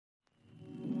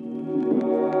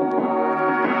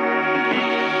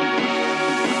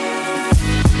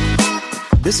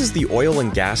This is the Oil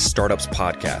and Gas Startups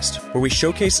Podcast, where we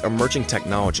showcase emerging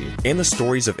technology and the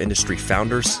stories of industry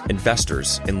founders,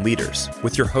 investors, and leaders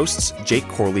with your hosts, Jake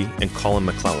Corley and Colin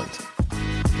McClelland.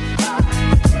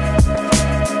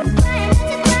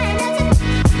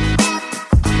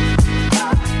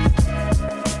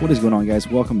 What is going on, guys?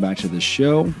 Welcome back to the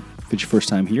show. If it's your first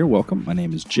time here, welcome. My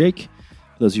name is Jake.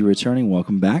 For those of you returning,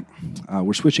 welcome back.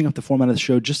 We're switching up the format of the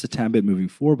show just a tad bit moving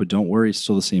forward, but don't worry, it's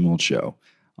still the same old show.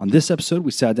 On this episode,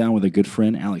 we sat down with a good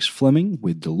friend, Alex Fleming,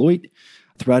 with Deloitte.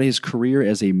 Throughout his career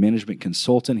as a management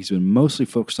consultant, he's been mostly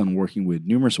focused on working with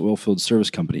numerous oilfield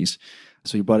service companies.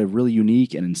 So he brought a really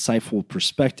unique and insightful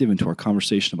perspective into our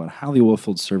conversation about how the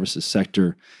oilfield services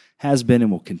sector has been and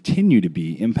will continue to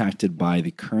be impacted by the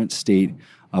current state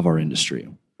of our industry.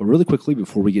 But really quickly,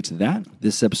 before we get to that,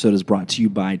 this episode is brought to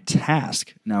you by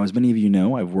Task. Now, as many of you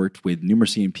know, I've worked with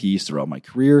numerous E&Ps throughout my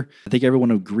career. I think everyone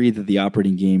would agree that the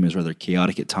operating game is rather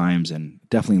chaotic at times and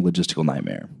definitely a logistical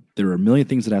nightmare. There are a million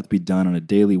things that have to be done on a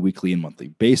daily, weekly, and monthly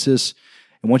basis.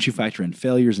 And once you factor in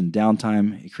failures and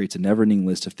downtime, it creates a never-ending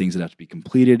list of things that have to be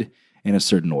completed in a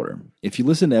certain order. If you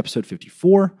listen to episode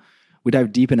 54, we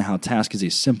dive deep into how Task is a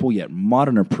simple yet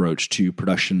modern approach to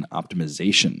production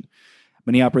optimization.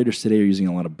 Many operators today are using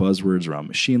a lot of buzzwords around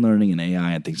machine learning and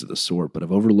AI and things of the sort, but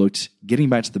have overlooked getting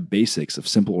back to the basics of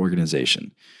simple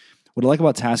organization. What I like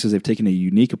about Task is they've taken a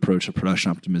unique approach to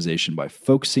production optimization by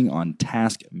focusing on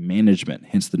task management,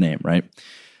 hence the name, right?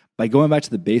 By going back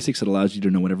to the basics, it allows you to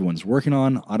know what everyone's working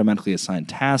on, automatically assign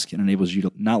tasks, and enables you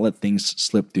to not let things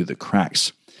slip through the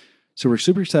cracks. So we're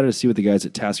super excited to see what the guys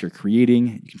at Task are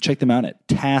creating. You can check them out at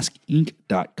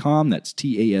taskinc.com. That's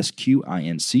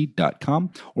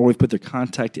TASQINC.com. Or we've put their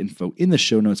contact info in the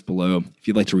show notes below if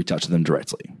you'd like to reach out to them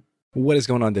directly. What is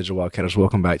going on, Digital Wildcatters?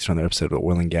 Welcome back to another episode of the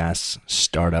Oil and Gas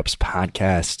Startups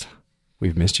Podcast.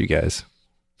 We've missed you guys.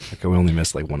 Okay, we only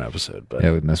missed like one episode, but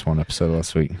yeah, we missed one episode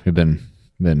last week. We've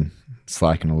been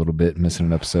slacking a little bit, missing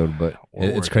an episode, but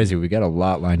it's crazy. We got a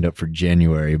lot lined up for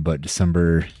January, but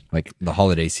December, like the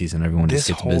holiday season, everyone just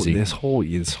gets busy. This whole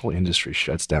industry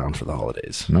shuts down for the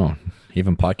holidays. No,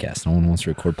 even podcasts. No one wants to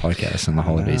record podcasts in the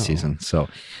holiday season. So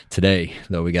today,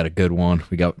 though, we got a good one.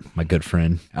 We got my good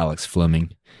friend, Alex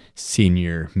Fleming,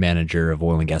 Senior Manager of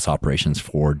Oil and Gas Operations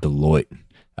for Deloitte.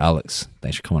 Alex,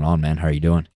 thanks for coming on, man. How are you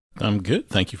doing? I'm good.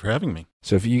 Thank you for having me.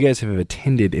 So if you guys have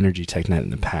attended Energy Tech Night in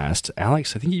the past,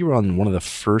 Alex, I think you were on one of the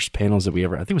first panels that we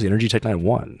ever, I think it was Energy Tech Night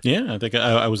 1. Yeah, I think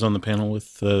I was on the panel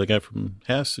with the guy from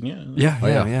Hess, and yeah.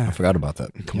 I forgot about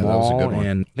that. Kamal, that was a good one.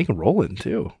 And I think Roland,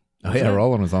 too. Oh, yeah,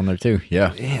 Roland was on there, too.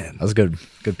 Yeah. Man. That was a good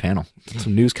panel.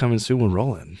 Some news coming soon with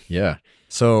Roland. Yeah.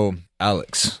 So,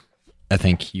 Alex, I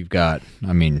think you've got,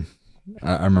 I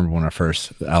remember when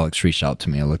Alex reached out to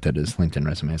me, I looked at his LinkedIn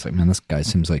resume. I was like, man, this guy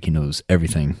seems like he knows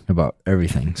everything about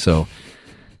everything. So,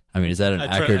 is that an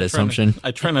accurate assumption? I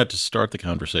try not to start the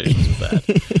conversations with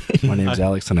that. My name's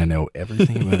Alex, and I know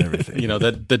everything about everything.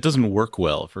 That doesn't work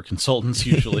well for consultants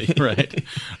usually, right?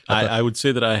 I would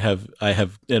say that I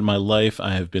have in my life,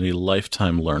 I have been a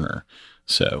lifetime learner.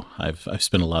 So I've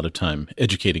spent a lot of time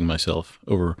educating myself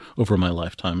over my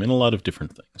lifetime in a lot of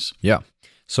different things. Yeah.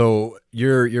 So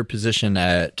your position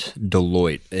at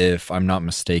Deloitte, if I'm not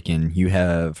mistaken, you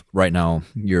have right now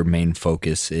your main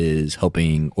focus is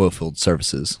helping oilfield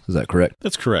services. Is that correct?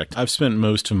 That's correct. I've spent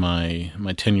most of my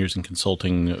 10 years in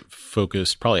consulting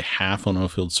focused probably half on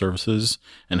oilfield services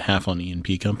and half on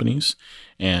E&P companies.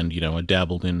 And, I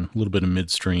dabbled in a little bit of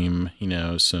midstream,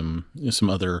 some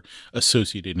other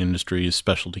associated industries,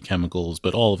 specialty chemicals,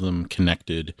 but all of them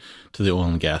connected to the oil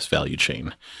and gas value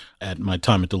chain. At my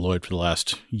time at Deloitte for the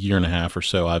last year and a half or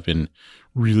so, I've been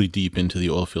really deep into the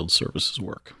oilfield services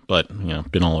work, but,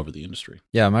 been all over the industry.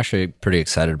 Yeah, I'm actually pretty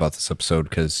excited about this episode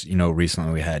because,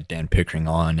 recently we had Dan Pickering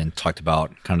on and talked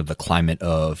about kind of the climate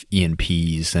of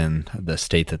E&Ps and the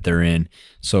state that they're in.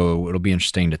 So it'll be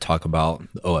interesting to talk about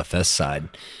the OFS side.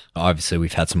 Obviously,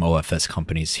 we've had some OFS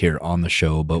companies here on the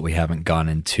show, but we haven't gone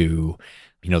into,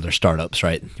 their startups,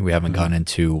 right? We haven't gone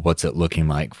into what's it looking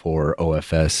like for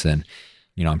OFS, and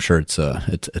I'm sure it's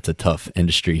a tough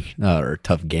industry or a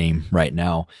tough game right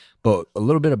now. But a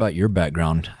little bit about your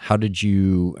background. How did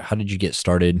you get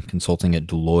started consulting at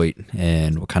Deloitte,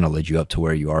 and what kind of led you up to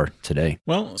where you are today?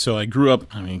 Well, so I grew up,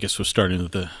 I guess we're starting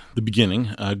at the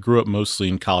beginning. I grew up mostly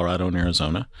in Colorado and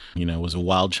Arizona. Was a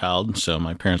wild child, so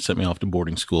my parents sent me off to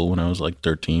boarding school when I was like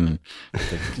 13, and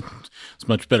it's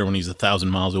much better when he's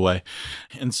 1,000 miles away.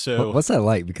 And so what's that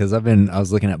like? Because I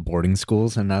was looking at boarding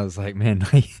schools, and I was like, man,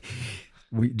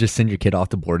 we just send your kid off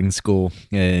to boarding school,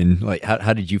 and like,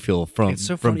 how did you feel from It's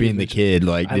so from funny being you the mention- kid?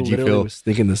 Like, I did you literally feel? was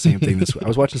thinking the same thing. I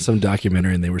was watching some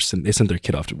documentary, and they sent their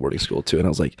kid off to boarding school too, and I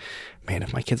was like, man,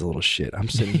 if my kid's a little shit, I'm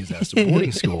sending his ass to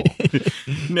boarding school.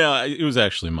 No, it was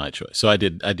actually my choice. So I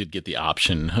did get the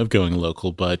option of going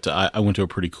local, but I went to a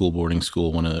pretty cool boarding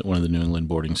school, one of the New England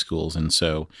boarding schools, and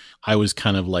so I was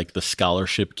kind of like the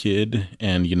scholarship kid.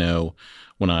 And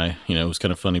when it was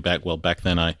kind of funny back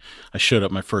then I showed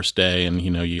up my first day, and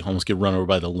you almost get run over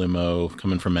by the limo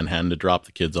coming from Manhattan to drop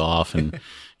the kids off, and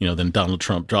then Donald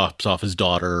Trump drops off his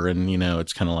daughter, and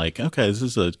it's kind of like, okay, this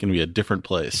is going to be a different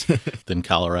place than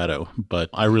Colorado. But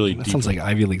I really That sounds like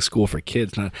Ivy League school for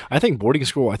kids. I think boarding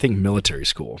school. I think military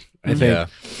school. I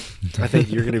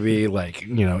think you're going to be like,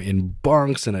 in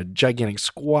bunks in a gigantic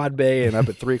squad bay and up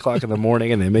at 3:00 in the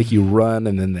morning, and they make you run,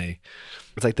 and then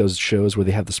it's like those shows where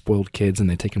they have the spoiled kids and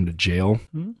they take them to jail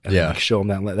and Yeah. show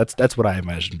them that. That's what I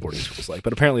imagine boarding school's like.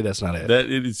 But apparently that's not it. that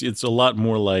it's a lot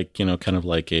more like kind of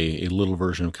like a little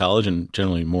version of college, and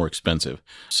generally more expensive.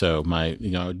 So I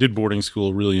did boarding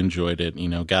school, really enjoyed it,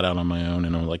 got out on my own,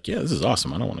 and I'm like, yeah, this is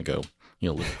awesome. I don't want to go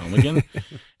live at home again.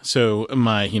 So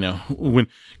when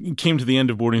it came to the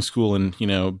end of boarding school, and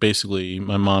basically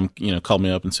my mom called me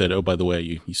up and said, oh, by the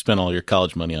way, you spent all your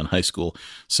college money on high school,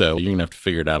 so you're gonna have to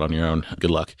figure it out on your own.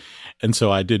 Good luck. And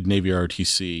so I did Navy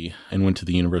ROTC and went to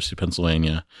the University of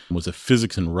Pennsylvania, was a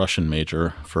physics and Russian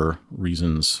major for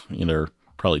reasons are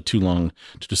probably too long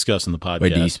to discuss in the podcast.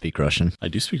 Wait, do you speak Russian? I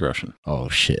do speak Russian. Oh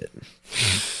shit!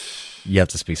 You have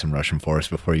to speak some Russian for us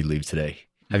before you leave today.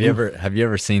 Have you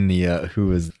ever seen who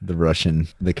was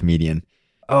the comedian?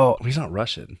 Oh, he's not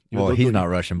Russian. Well, he's not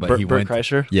Russian, but he Bert went.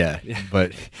 Kreischer? Yeah,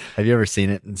 but have you ever seen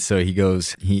it? And so he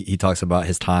goes. He talks about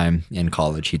his time in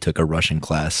college. He took a Russian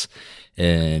class,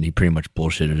 and he pretty much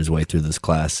bullshitted his way through this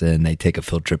class. And they take a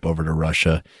field trip over to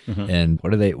Russia. And what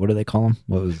do they call him?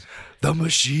 What was The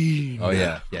Machine. Oh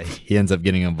yeah. He ends up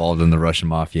getting involved in the Russian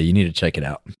mafia. You need to check it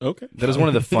out. Okay. That is one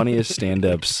of the funniest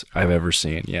stand-ups I've ever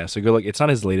seen. Yeah, so go look. It's not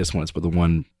his latest one, but the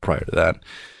one prior to that.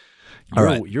 All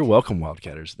right. You're welcome,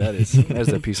 Wildcatters. That is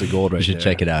a piece of gold right You should there.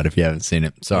 check it out if you haven't seen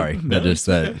it. Sorry,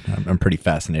 I'm pretty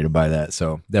fascinated by that.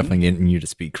 So definitely getting you to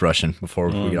speak Russian before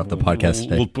we get off the podcast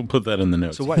today. We'll put that in the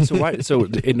notes. So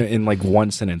in like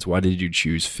one sentence, why did you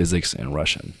choose physics and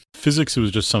Russian? Physics, it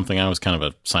was just something, I was kind of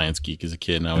a science geek as a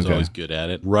kid, and I was Okay. always good at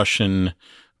it. Russian,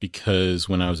 because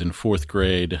when I was in fourth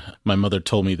grade, my mother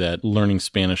told me that learning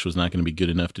Spanish was not going to be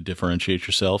good enough to differentiate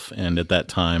yourself. And at that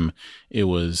time, it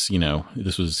was,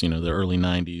 this was, the early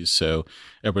 90s. So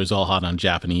everybody's all hot on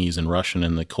Japanese and Russian,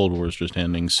 and the Cold War is just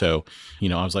ending. So,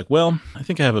 I was like, well, I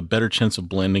think I have a better chance of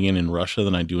blending in Russia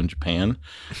than I do in Japan.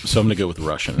 So I'm going to go with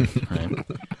Russian, right?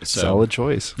 So, Solid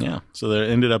choice. yeah. So they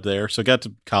ended up there. So I got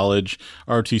to college.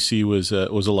 ROTC was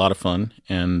a lot of fun,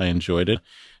 and I enjoyed it.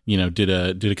 Did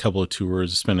a couple of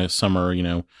tours, spent a summer,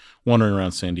 wandering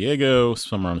around San Diego,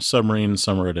 summer on a submarine,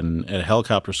 summer at a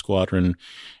helicopter squadron.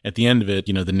 At the end of it,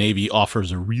 the Navy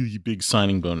offers a really big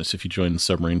signing bonus if you join the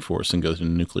submarine force and go into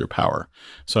nuclear power.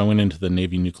 So I went into the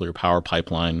Navy nuclear power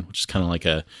pipeline, which is kind of like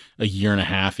a year and a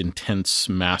half intense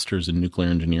master's in nuclear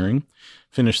engineering.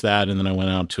 Finished that, and then I went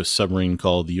out to a submarine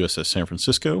called the USS San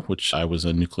Francisco, which I was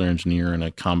a nuclear engineer and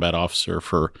a combat officer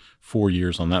for 4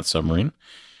 years on that submarine.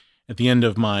 At the end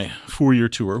of my 4-year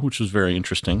tour, which was very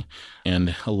interesting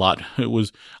and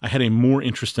I had a more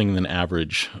interesting than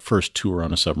average first tour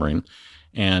on a submarine.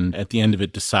 And at the end of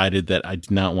it, decided that I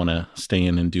did not want to stay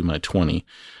in and do my 20.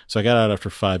 So I got out after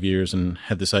 5 years and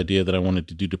had this idea that I wanted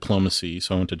to do diplomacy.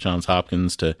 So I went to Johns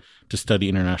Hopkins to study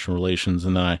international relations.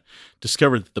 And then I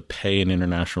discovered that the pay in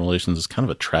international relations is kind of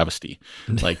a travesty.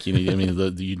 Like, you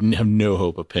have no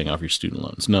hope of paying off your student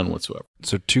loans, none whatsoever.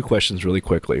 So 2 questions really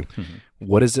quickly.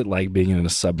 What is it like being in a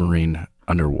submarine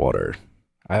underwater?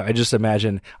 I just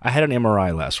imagine, I had an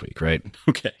MRI last week, right?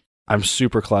 Okay. I'm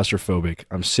super claustrophobic.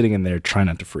 I'm sitting in there trying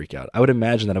not to freak out. I would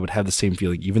imagine that I would have the same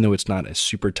feeling, even though it's not a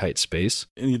super tight space.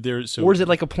 Or is it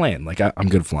like a plane? Like I'm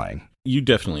good flying. You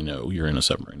definitely know you're in a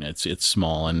submarine. It's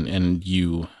small, and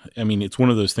it's one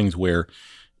of those things where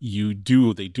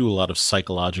they do a lot of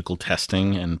psychological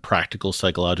testing and practical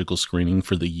psychological screening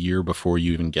for the year before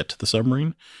you even get to the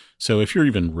submarine. So if you're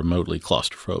even remotely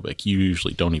claustrophobic, you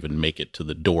usually don't even make it to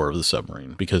the door of the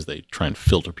submarine, because they try and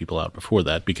filter people out before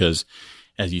that, because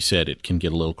as you said, it can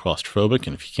get a little claustrophobic,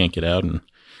 and if you can't get out and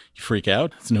you freak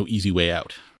out, it's no easy way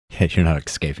out. Yeah, you're not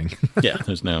escaping. Yeah,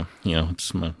 there's no,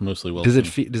 it's mostly well. Does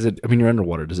it, I mean, you're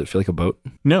underwater. Does it feel like a boat?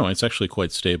 No, it's actually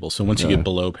quite stable. So once you get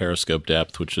below periscope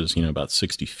depth, which is, about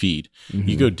 60 feet,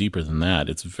 you go deeper than that.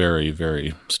 It's very,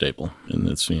 very stable. And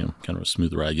it's, kind of a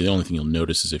smooth ride. The only thing you'll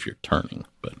notice is if you're turning.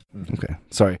 But Okay.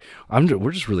 Sorry.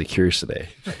 We're just really curious today.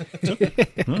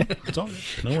 it's all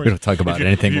good. No worries. We don't talk about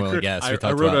anything oil and gas.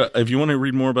 If you want to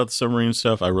read more about the submarine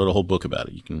stuff, I wrote a whole book about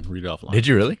it. You can read it offline. Did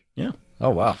you really? Yeah. Oh,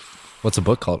 wow. What's the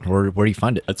book called? Where do you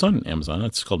find it? It's on Amazon.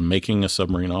 It's called Making a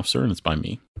Submarine Officer, and it's by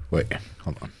me. Wait,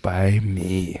 hold on. By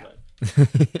me.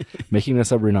 Making a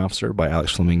Submarine Officer by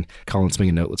Alex Fleming. Colin, let's make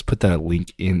a note. Let's put that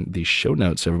link in the show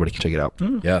notes so everybody can check it out.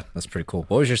 Yeah, that's pretty cool.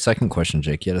 What was your second question,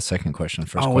 Jake? You had a second question.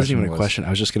 First it wasn't even a question.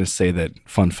 I was just going to say that,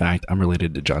 fun fact, I'm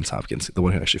related to Johns Hopkins, the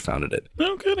one who actually founded it.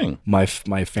 No kidding. My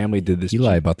family did this. You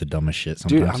lie about the dumbest shit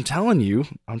sometimes. Dude, I'm telling you.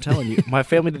 My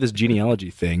family did this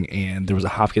genealogy thing, and there was a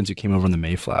Hopkins who came over in the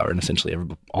Mayflower, and essentially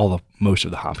most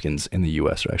of the Hopkins in the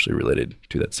U.S. are actually related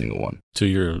to that single one. So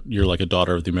you're like a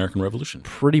daughter of the American Revolution.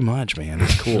 Pretty much, man.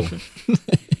 It's cool.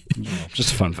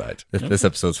 Just a fun fact. This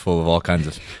episode's full of all kinds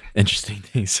of interesting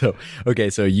things. So, okay,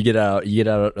 so you get out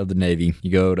of the Navy,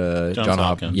 you go to Johns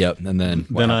Hopkins. Yep, and then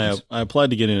I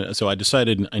applied to get in. So I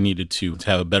decided I needed to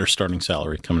have a better starting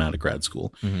salary coming out of grad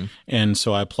school, and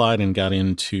so I applied and got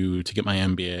in to get my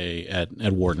MBA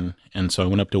at Wharton. And so I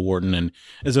went up to Wharton, and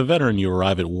as a veteran, you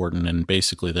arrive at Wharton, and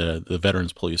basically the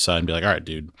veterans pull you aside and be like, "All right,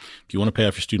 dude, if you want to pay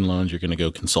off your student loans, you're going to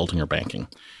go consulting or banking."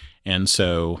 And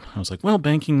so I was like, well,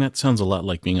 banking, that sounds a lot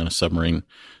like being on a submarine.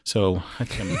 So I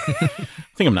think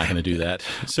I'm not going to do that.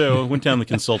 So I went down the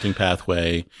consulting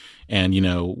pathway and,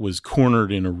 was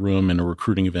cornered in a room in a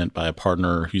recruiting event by a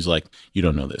partner who's like, you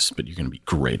don't know this, but you're going to be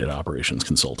great at operations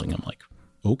consulting. I'm like,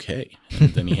 okay.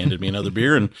 And then he handed me another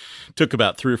beer and took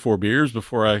about 3 or 4 beers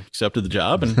before I accepted the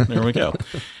job. And there we go.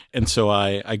 And so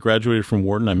I graduated from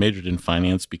Wharton. I majored in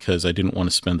finance because I didn't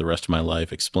want to spend the rest of my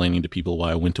life explaining to people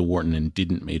why I went to Wharton and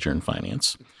didn't major in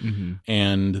finance.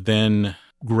 And then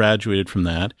graduated from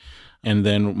that. And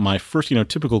then my first,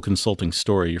 typical consulting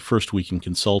story, your first week in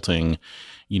consulting,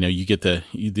 you get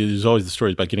there's always the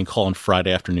stories about getting a call on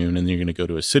Friday afternoon and then you're going to go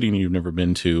to a city you've never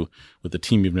been to with a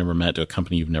team you've never met to a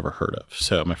company you've never heard of.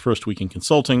 So my first week in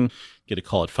consulting, get a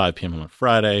call at 5 p.m. on a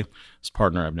Friday. This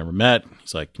partner I've never met,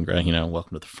 he's like, congrats,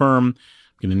 welcome to the firm.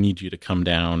 I'm going to need you to come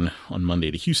down on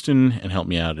Monday to Houston and help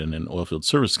me out in an oilfield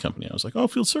services company. I was like,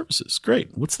 oilfield services,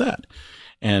 great. What's that?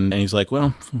 And he's like,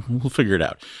 well, we'll figure it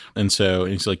out. And so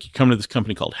he's like, you come to this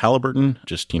company called Halliburton.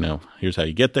 Just, here's how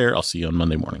you get there. I'll see you on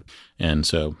Monday morning. And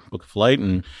so book a flight.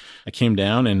 And I came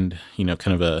down and,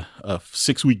 kind of a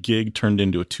 6-week gig turned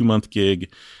into a 2-month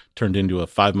gig, turned into a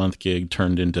 5-month gig,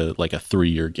 turned into like a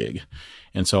 3-year gig.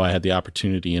 And so I had the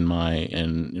opportunity in my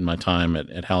time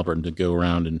at Halliburton to go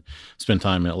around and spend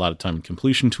a lot of time in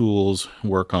completion tools,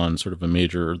 work on sort of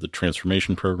the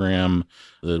transformation program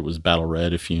that was Battle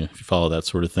Red, if you follow that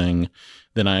sort of thing.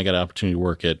 Then I got an opportunity to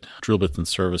work at Drill Bits and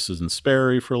Services in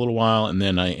Sperry for a little while. And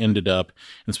then I ended up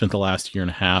and spent the last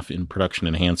 1.5 years in production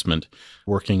enhancement,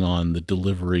 working on the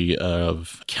delivery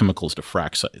of chemicals to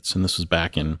frac sites. And this was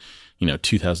back in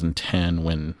 2010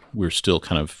 when we were still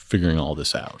kind of figuring all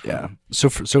this out. Yeah. So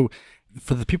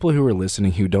for the people who are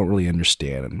listening who don't really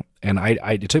understand, and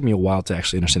it took me a while to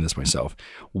actually understand this myself,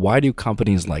 why do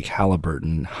companies like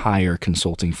Halliburton hire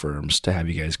consulting firms to have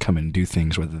you guys come and do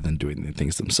things rather than doing the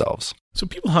things themselves? So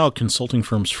people hire consulting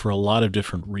firms for a lot of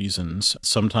different reasons.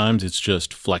 Sometimes it's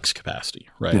just flex capacity,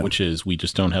 right? Yeah. Which is we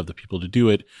just don't have the people to do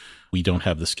it. We don't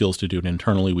have the skills to do it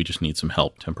internally. We just need some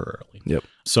help temporarily. Yep.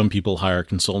 Some people hire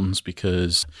consultants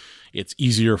because it's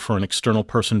easier for an external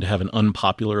person to have an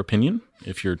unpopular opinion.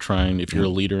 If you're a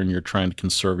leader and you're trying to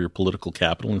conserve your political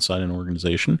capital inside an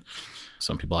organization.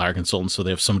 Some people hire consultants so they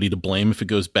have somebody to blame if it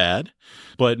goes bad.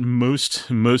 But most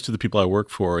of the people I work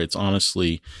for, it's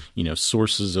honestly,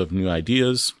 sources of new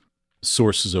ideas,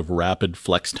 sources of rapid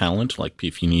flex talent. Like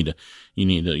if I need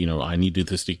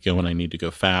this to go and I need to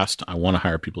go fast. I want to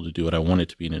hire people to do it. I want it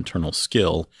to be an internal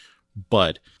skill,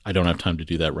 but I don't have time to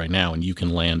do that right now. And you can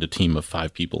land a team of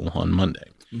 5 people on Monday.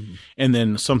 Mm-hmm. And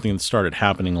then something that started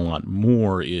happening a lot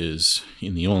more is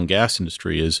in the oil and gas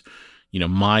industry is,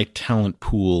 my talent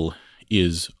pool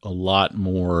is a lot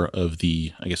more of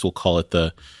the, I guess we'll call it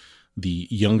the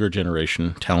younger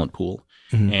generation talent pool.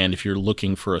 Mm-hmm. And if you're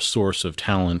looking for a source of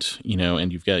talent,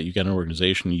 and you've got an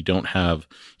organization, you have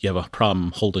a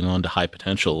problem holding on to high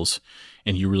potentials,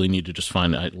 and you really need to just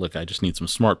find, I just need some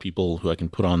smart people who I can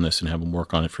put on this and have them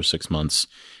work on it for 6 months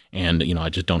And, I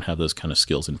just don't have those kind of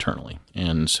skills internally.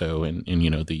 And so,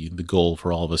 the goal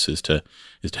for all of us is to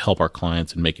help our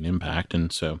clients and make an impact.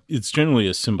 And so it's generally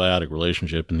a symbiotic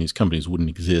relationship, and these companies wouldn't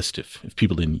exist if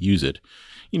people didn't use it.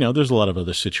 There's a lot of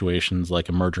other situations like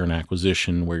a merger and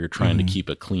acquisition where you're trying to keep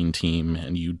a clean team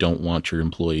and you don't want your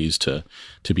employees to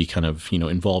be kind of,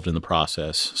 involved in the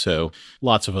process. So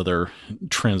lots of other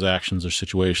transactions or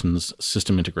situations,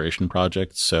 system integration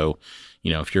projects. So,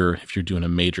 if you're doing a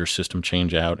major system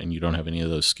change out and you don't have any of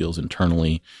those skills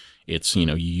internally, it's,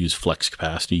 you use flex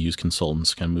capacity, use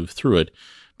consultants to kind of move through it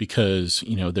because,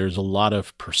 there's a lot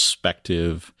of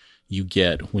perspective you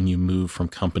get when you move from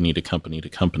company to company to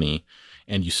company.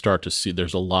 And you start to see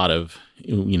there's a lot of,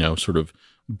 sort of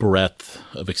breadth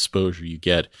of exposure you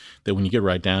get that when you get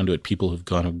right down to it, people who've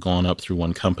gone up through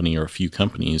one company or a few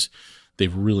companies,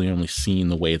 they've really only seen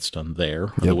the way it's done there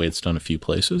or the way it's done a few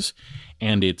places.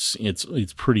 And it's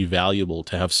pretty valuable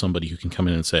to have somebody who can come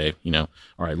in and say, all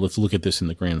right, let's look at this in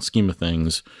the grand scheme of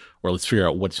things, or let's figure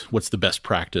out what's the best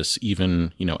practice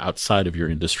even, outside of your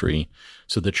industry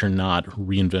so that you're not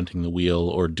reinventing the wheel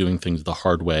or doing things the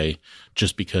hard way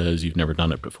just because you've never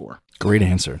done it before. Great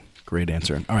answer.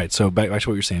 All right, so back to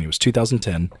what you're saying. It was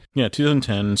 2010. Yeah,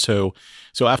 2010. So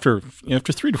after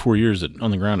 3 to 4 years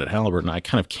on the ground at Halliburton, I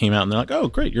kind of came out and they're like, "Oh,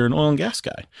 great, you're an oil and gas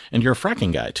guy, and you're a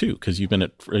fracking guy too, because you've been to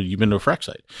a frack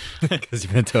site." Because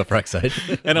you've been to a frack site.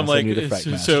 And I'm like,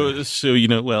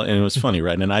 well, and it was funny,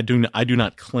 right? And I do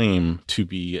not claim to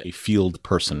be a field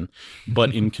person,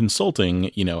 but in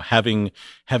consulting,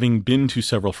 having been to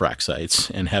several frack sites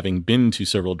and having been to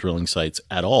several drilling sites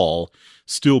at all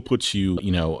still puts you,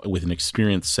 with an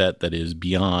experience set that is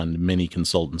beyond many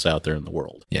consultants out there in the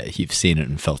world. Yeah, you've seen it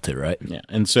and felt it, right? Yeah,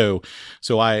 and so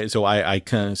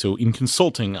in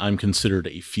consulting, I'm considered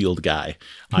a field guy.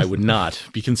 I would not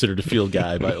be considered a field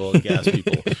guy by oil and gas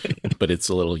people, but it's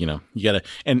a little, you gotta,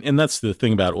 and that's the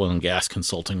thing about oil and gas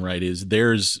consulting, right? Is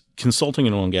there's consulting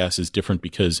in oil and gas is different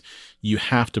because you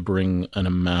have to bring an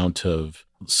amount of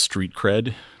street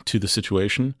cred to the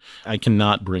situation. I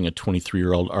cannot bring a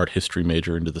 23-year-old art history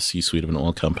major into the C-suite of an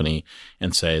oil company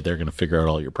and say they're going to figure out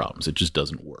all your problems. It just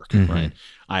doesn't work, right?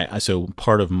 So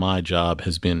part of my job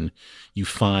has been you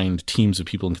find teams of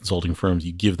people in consulting firms,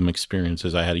 you give them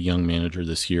experiences. I had a young manager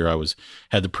this year. I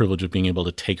had the privilege of being able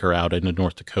to take her out into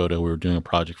North Dakota. We were doing a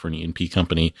project for an E&P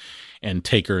company and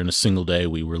take her in a single day.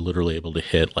 We were literally able to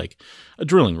hit like a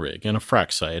drilling rig and a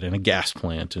frack site and a gas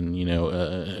plant and,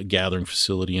 a gathering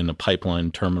facility and a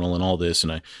pipeline terminal and all this.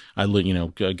 And I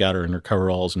got her in her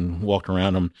coveralls and walked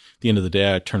around them. At the end of the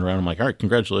day, I turned around. I'm like, all right,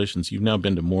 congratulations. You've now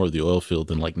been to more of the oil field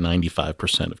than like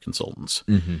 95% of consultants.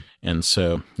 And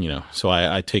so,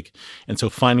 so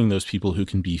finding those people who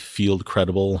can be field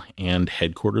credible and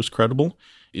headquarters credible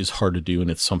is hard to do.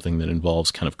 And it's something that involves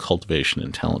kind of cultivation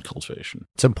and talent cultivation.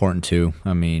 It's important too.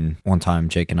 I mean, one time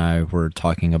Jake and I were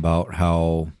talking about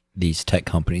how these tech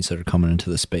companies that are coming into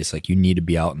the space, like you need to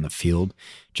be out in the field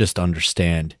just to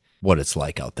understand what it's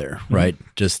like out there, right?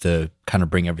 Just to kind of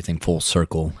bring everything full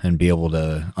circle and be able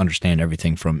to understand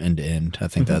everything from end to end. I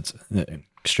think that's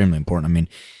extremely important. I mean,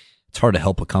 it's hard to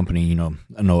help a company, an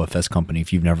OFS company,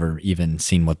 if you've never even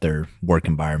seen what their work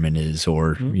environment is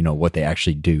or, what they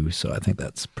actually do. So I think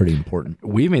that's pretty important.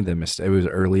 We made the mistake. It was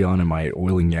early on in my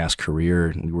oil and gas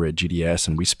career. We were at GDS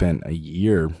and we spent a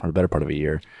year, or the better part of a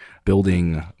year,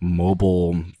 building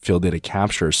mobile field data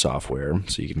capture software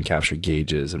so you can capture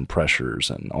gauges and pressures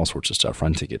and all sorts of stuff,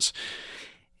 run tickets.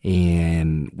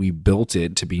 And we built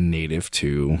it to be native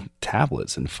to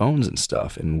tablets and phones and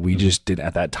stuff. And we just did,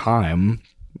 at that time,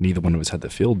 neither one of us had the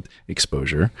field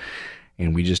exposure,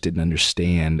 and we just didn't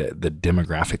understand the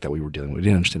demographic that we were dealing with. We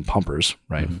didn't understand pumpers,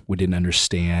 right? We didn't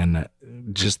understand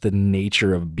just the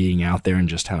nature of being out there and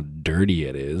just how dirty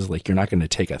it is. Like, you're not going to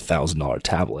take $1,000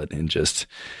 tablet and just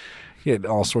get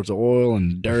all sorts of oil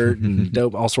and dirt and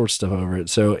dope, all sorts of stuff over it.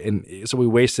 So we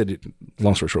wasted,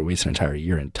 long story short, we wasted an entire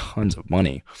year and tons of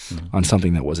money on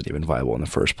something that wasn't even viable in the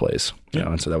first place.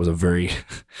 And so that was a very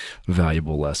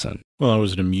valuable lesson. Well, it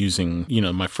was an amusing,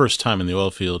 my first time in the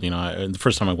oil field, the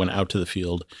first time I went out to the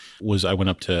field was I went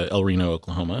up to El Reno,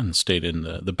 Oklahoma, and stayed in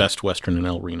the Best Western in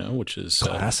El Reno, which is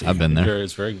classy. I've been there.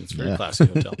 It's very classy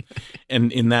hotel.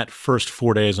 And in that first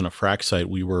 4 days on a frack site,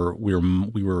 we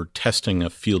were testing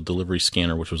a field delivery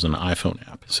scanner, which was an iPhone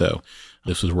app. So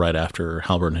this was right after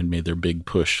Halliburton had made their big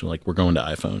push, like, we're going to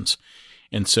iPhones.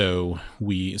 And so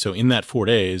in that 4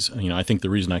 days, I think the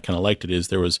reason I kind of liked it is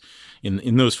there was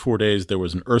in those 4 days, there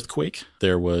was an earthquake,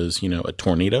 there was, a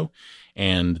tornado,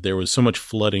 and there was so much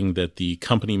flooding that the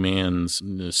company man's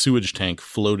sewage tank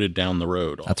floated down the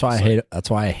road. That's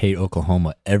why I hate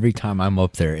Oklahoma. Every time I'm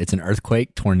up there, it's an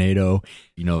earthquake, tornado,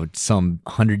 some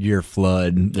 100-year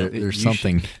flood. There's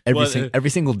something every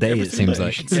single day. It seems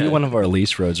like it's one of our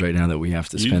lease roads right now that we have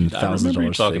to spend thousands of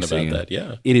dollars talking fixing. about that.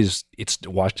 Yeah, it's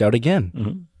washed out again.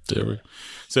 Mm-hmm.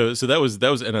 So that was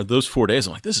and those 4 days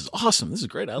I'm like, this is awesome, this is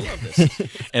great, I love this.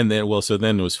 And then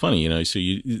it was funny,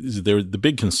 the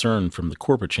big concern from the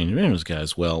corporate change management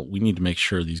guys, well, we need to make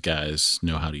sure these guys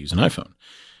know how to use an iPhone.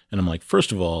 And I'm like,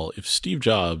 first of all, if Steve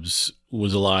Jobs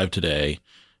was alive today,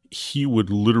 he would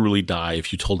literally die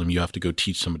if you told him you have to go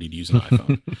teach somebody to use an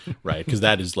iPhone, right? Because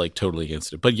that is like totally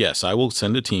against it. But yes, I will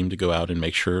send a team to go out and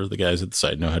make sure the guys at the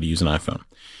site know how to use an iPhone.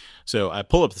 So I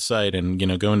pull up the site and,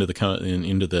 go into the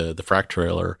frac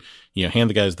trailer, hand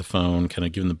the guys the phone, kind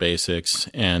of give them the basics.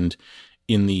 And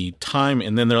in the time,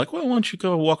 and then they're like, well, why don't you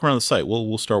go walk around the site?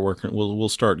 We'll start working. We'll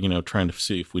start, trying to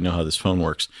see if we know how this phone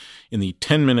works. In the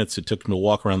 10 minutes it took them to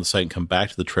walk around the site and come back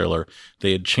to the trailer,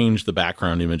 they had changed the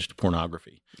background image to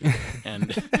pornography.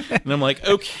 And I'm like,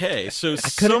 okay, so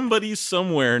somebody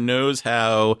somewhere knows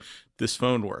how this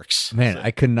phone works. Man, I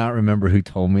could not remember who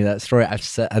told me that story. I've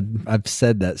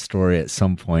said that story at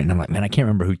some point, and I'm like, man, I can't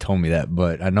remember who told me that,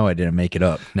 but I know I didn't make it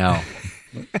up. Now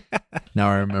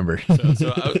I remember.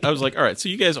 So I was like, all right, so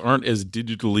you guys aren't as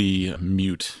digitally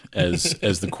mute as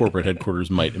the corporate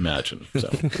headquarters might imagine.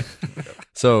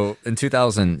 So in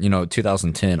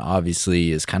 2010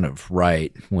 obviously is kind of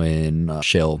right when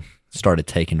shale started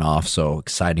taking off. So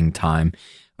exciting time.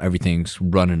 Everything's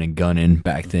running and gunning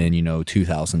back then,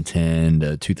 2010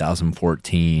 to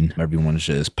 2014. Everyone's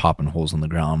just popping holes in the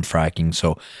ground, fracking.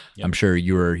 So yep. I'm sure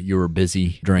you were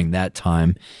busy during that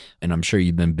time, and I'm sure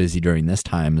you've been busy during this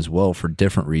time as well for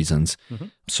different reasons. Mm-hmm.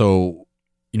 So,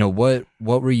 what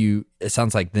were you? It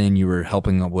sounds like then you were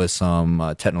helping with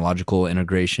some technological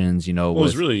integrations. Well,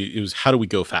 it was how do we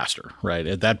go faster, right?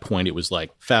 At that point, it was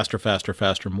like faster,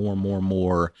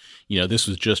 more. This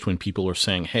was just when people were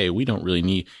saying, hey, we don't really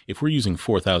need, if we're using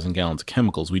 4,000 gallons of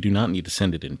chemicals, we do not need to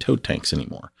send it in tote tanks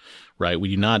anymore, right? We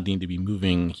do not need to be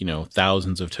moving,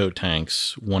 thousands of tote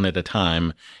tanks one at a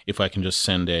time if I can just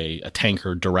send a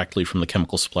tanker directly from the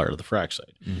chemical supplier to the frac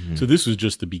site. Mm-hmm. So this was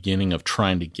just the beginning of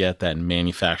trying to get that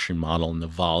manufacturing model and the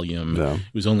volume. Yeah.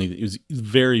 It was the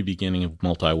very beginning of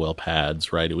multi-well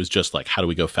pads, right? It was just like, how do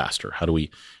we go faster? How do we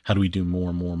do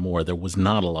more? There was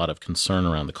not a lot of concern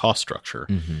around the cost structure.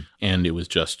 Mm-hmm. And it was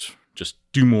just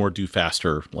do more, do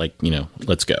faster,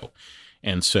 let's go.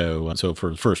 And so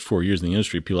for the first 4 years in the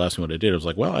industry, people asked me what I did. I was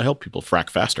like, well, I help people frack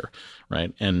faster,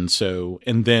 right? And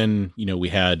then, we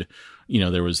had,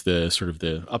 there was the sort of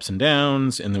the ups and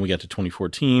downs, and then we got to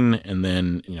 2014, and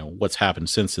then, what's happened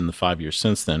since in the 5 years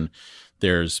since then,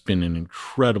 there's been an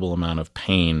incredible amount of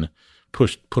pain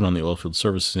put on the oilfield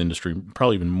services industry,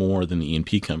 probably even more than the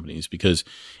E&P companies, because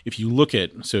if you look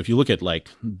at like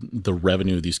the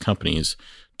revenue of these companies,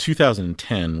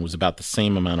 2010 was about the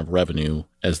same amount of revenue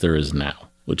as there is now,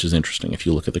 which is interesting if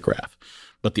you look at the graph.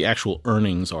 But the actual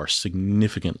earnings are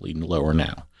significantly lower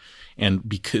now.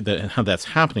 And how that's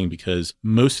happening because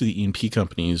most of the E&P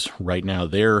companies right now,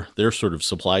 their sort of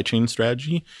supply chain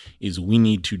strategy is we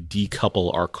need to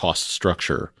decouple our cost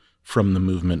structure from the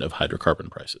movement of hydrocarbon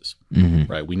prices,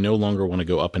 mm-hmm. right? We no longer want to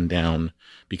go up and down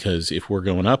because if we're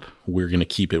going up, we're going to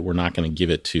keep it. We're not going to give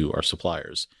it to our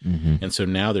suppliers. Mm-hmm. And so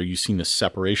now you've seen this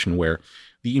separation where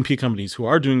the E&P companies who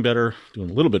are doing better,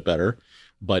 doing a little bit better,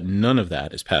 but none of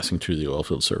that is passing through the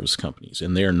oilfield service companies,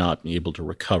 and they're not able to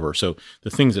recover. So the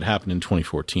things that happened in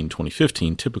 2014,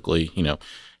 2015, typically,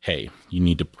 hey, you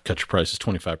need to cut your prices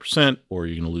 25% or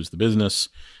you're going to lose the business,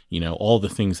 all the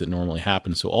things that normally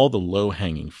happen. So all the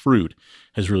low-hanging fruit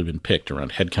has really been picked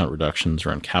around headcount reductions,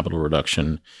 around capital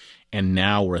reduction. And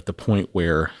now we're at the point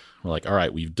where we're like, all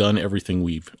right, we've done everything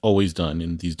we've always done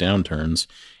in these downturns,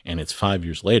 and it's 5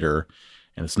 years later,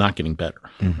 and it's not getting better.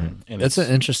 Mm-hmm. And that's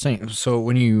interesting. So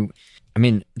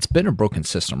it's been a broken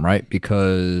system, right?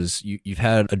 Because you've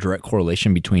had a direct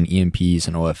correlation between E&Ps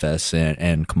and OFS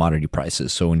and commodity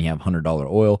prices. So when you have $100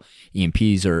 oil,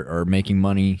 E&Ps are making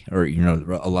money or,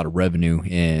 a lot of revenue,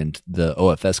 and the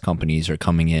OFS companies are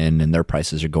coming in and their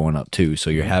prices are going up too. So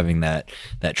you're having that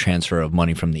transfer of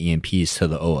money from the E&Ps to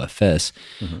the OFS.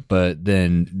 Mm-hmm. But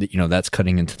then, that's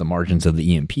cutting into the margins of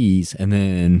the E&Ps. And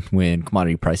then when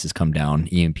commodity prices come down,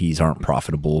 E&Ps aren't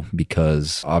profitable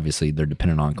because obviously they're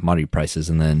dependent on commodity prices.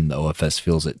 And then the OFS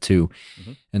feels it too.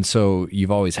 Mm-hmm. And so you've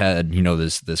always had,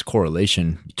 this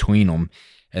correlation between them.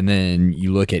 And then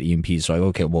you look at E&Ps like,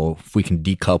 okay, well, if we can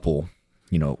decouple,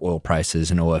 oil prices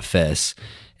and OFS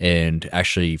and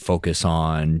actually focus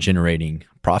on generating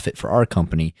profit for our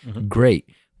company. Great.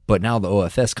 But now the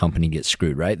OFS company gets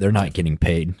screwed, right? They're not getting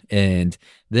paid. And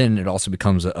then it also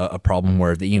becomes a problem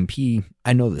where the E&P,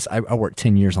 I know this. I worked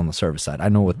 10 years on the service side. I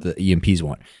know what the E&Ps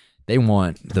want. They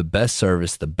want the best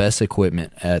service, the best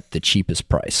equipment at the cheapest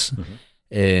price.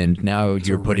 And now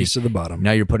you're putting to the bottom.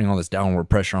 Now you're putting all this downward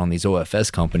pressure on these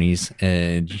OFS companies,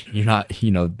 and you're not,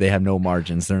 they have no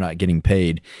margins. They're not getting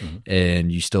paid,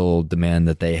 and you still demand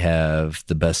that they have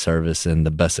the best service and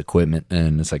the best equipment.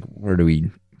 And it's like, where do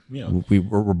we?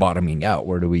 We're bottoming out.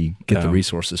 Where do we get the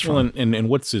resources from? Well, and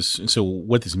what's this? So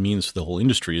what this means for the whole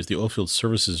industry is the oilfield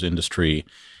services industry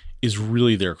is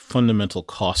really their fundamental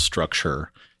cost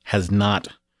structure has not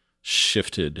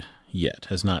shifted yet,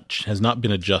 has not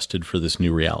been adjusted for this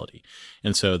new reality.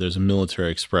 And so there's a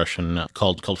military expression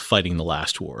called fighting the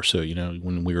last war. So,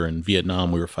 when we were in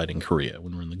Vietnam, we were fighting Korea.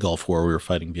 When we were in the Gulf War, we were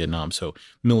fighting Vietnam. So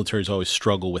militaries always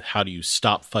struggle with how do you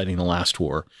stop fighting the last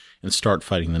war and start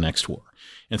fighting the next war.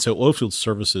 And so oilfield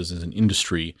services as an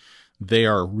industry, they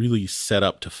are really set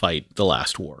up to fight the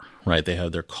last war, right? They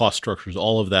have their cost structures,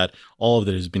 all of that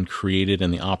has been created,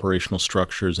 and the operational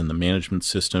structures and the management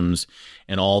systems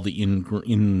and all the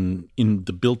in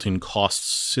the built-in cost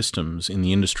systems in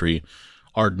the industry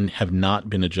have not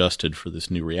been adjusted for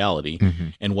this new reality.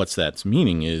 And what's that's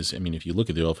meaning is, if you look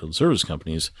at the oilfield service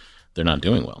companies, they're not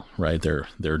doing well, right? They're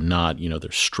not,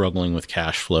 they're struggling with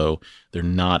cash flow. They're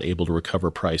not able to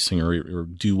recover pricing or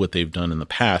do what they've done in the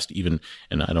past, even,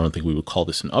 and I don't think we would call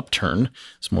this an upturn.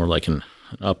 It's more like an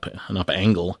up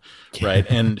angle, right?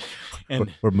 And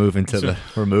we're moving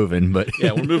we're moving, but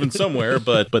yeah, we're moving somewhere,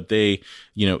 but they,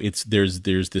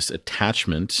 there's this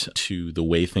attachment to the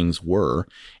way things were,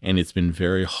 and it's been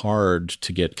very hard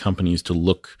to get companies to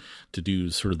do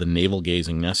sort of the navel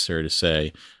gazing necessary to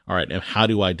say, all right, how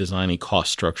do I design a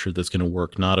cost structure that's going to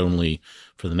work not only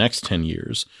for the next 10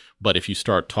 years, but if you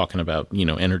start talking about,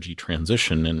 energy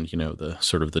transition and, the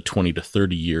sort of the 20 to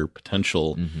 30 year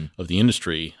potential of the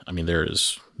industry,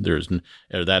 that's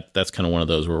kind of one of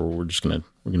those where we're going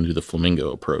to do the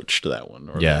flamingo approach to that one,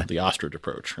 or the ostrich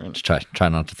approach. Right? Just try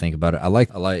not to think about it. I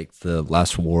like the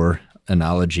last war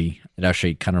analogy. It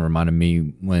actually kind of reminded me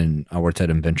when I worked at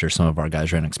Inventure, some of our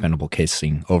guys ran expendable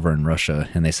casing over in Russia,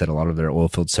 and they said a lot of their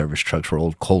oilfield service trucks were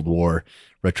old Cold War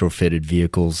retrofitted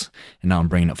vehicles. And now I'm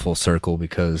bringing it full circle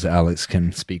because Alex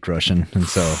can speak Russian, and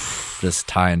so just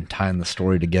tying the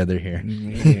story together here.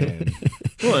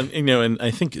 Well, and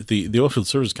I think the oilfield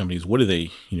service companies, what do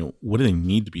they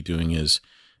need to be doing is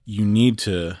you need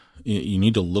to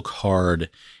look hard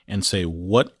and say,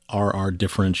 what are our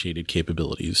differentiated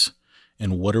capabilities?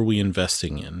 And what are we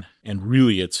investing in? And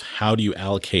really, it's how do you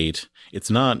allocate? It's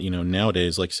not,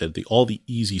 nowadays, like I said, all the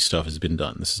easy stuff has been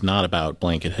done. This is not about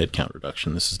blanket headcount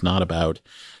reduction. This is not about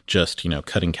just,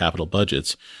 cutting capital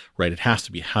budgets, right? It has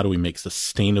to be, how do we make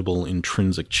sustainable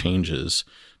intrinsic changes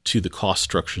to the cost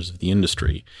structures of the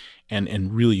industry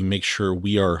and really make sure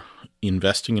we are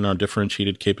investing in our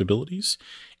differentiated capabilities.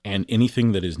 And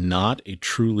anything that is not a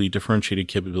truly differentiated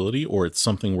capability, or it's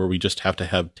something where we just have to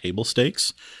have table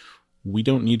stakes, we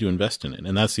don't need to invest in it.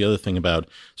 And that's the other thing about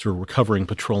sort of recovering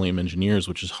petroleum engineers,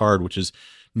 which is hard, which is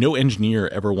no engineer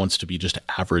ever wants to be just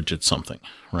average at something,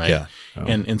 right? Yeah. Oh.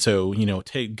 And so,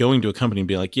 going to a company and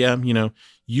be like, yeah,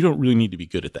 you don't really need to be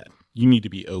good at that. You need to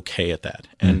be okay at that.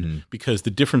 And because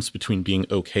the difference between being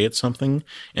okay at something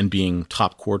and being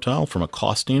top quartile from a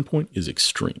cost standpoint is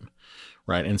extreme.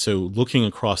 Right. And so looking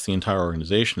across the entire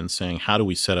organization and saying, how do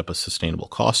we set up a sustainable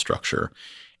cost structure?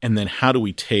 And then how do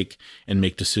we take and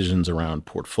make decisions around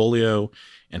portfolio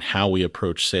and how we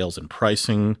approach sales and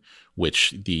pricing,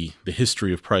 which the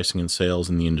history of pricing and sales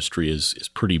in the industry is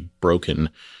pretty broken,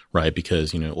 right?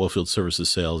 Because, oilfield services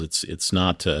sales, it's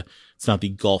not the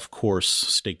golf course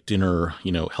steak dinner,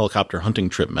 helicopter hunting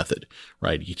trip method,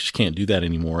 right? You just can't do that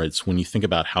anymore. It's when you think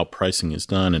about how pricing is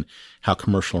done and how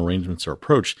commercial arrangements are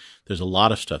approached, there's a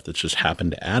lot of stuff that's just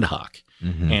happened ad hoc.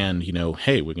 And,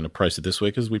 hey, we're going to price it this way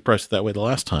because we priced it that way the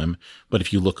last time. But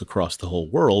if you look across the whole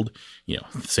world, the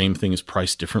same thing is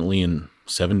priced differently in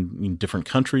 7 different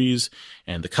countries,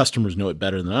 and the customers know it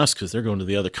better than us because they're going to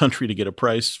the other country to get a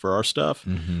price for our stuff,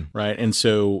 right? And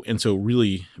so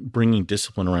really bringing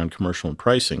discipline around commercial and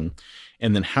pricing,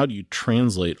 and then how do you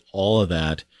translate all of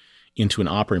that into an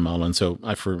operating model? And so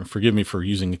forgive me for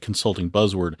using a consulting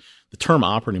buzzword. The term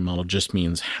operating model just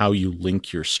means how you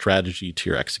link your strategy to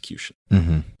your execution,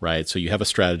 right? So you have a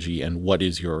strategy, and what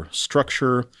is your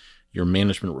structure, your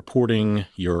management reporting,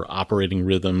 your operating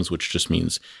rhythms, which just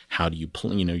means how do you,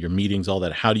 your meetings, all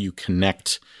that. How do you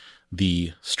connect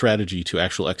the strategy to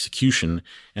actual execution?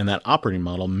 And that operating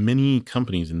model, many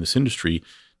companies in this industry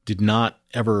did not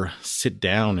ever sit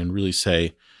down and really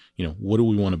say, what do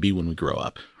we want to be when we grow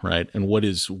up, right? And what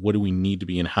do we need to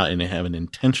be, and have an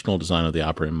intentional design of the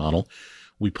operating model.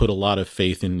 We put a lot of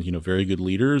faith in, very good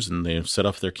leaders, and they set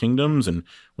up their kingdoms. And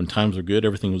when times were good,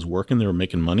 everything was working. They were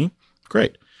making money.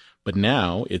 Great. But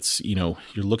now it's, you're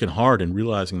looking hard and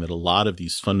realizing that a lot of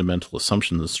these fundamental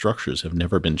assumptions and structures have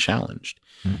never been challenged.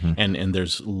 Mm-hmm. And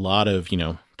there's a lot of,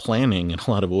 planning, and a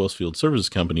lot of oil field services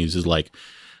companies is like,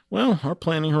 well, our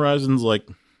planning horizon's like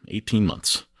 18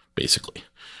 months, basically.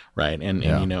 Right.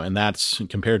 And that's,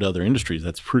 compared to other industries,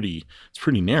 it's pretty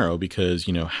narrow, because,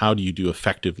 how do you do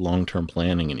effective long-term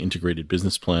planning and integrated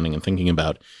business planning and thinking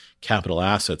about capital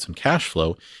assets and cash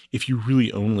flow if you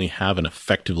really only have an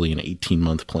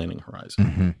 18-month planning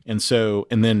horizon? Mm-hmm.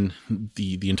 And then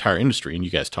the entire industry, and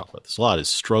you guys talk about this a lot, is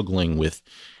struggling with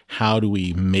how do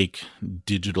we make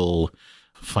digital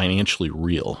financially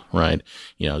real, right?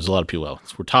 There's a lot of people,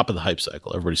 we're top of the hype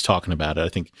cycle. Everybody's talking about it. I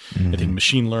think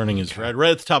machine learning is right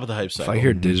at the top of the hype cycle. If I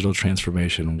hear digital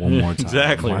transformation one more time.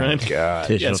 Exactly, right? God.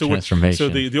 Digital transformation. So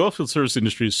the oil field service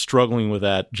industry is struggling with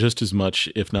that just as much,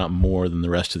 if not more, than the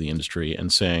rest of the industry,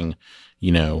 and saying,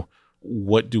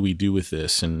 what do we do with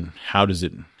this, and how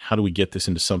do we get this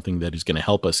into something that is going to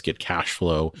help us get cash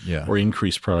flow or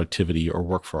increase productivity or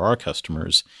work for our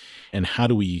customers? And how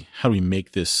do we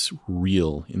make this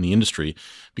real in the industry?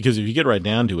 Because if you get right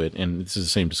down to it, and this is the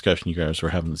same discussion you guys were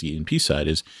having on the E&P side,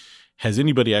 is has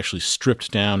anybody actually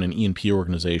stripped down an E&P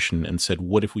organization and said,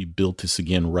 what if we built this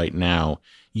again right now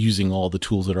using all the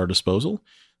tools at our disposal?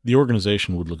 The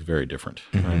organization would look very different.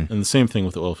 Mm-hmm. Right? And the same thing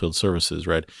with oil field services,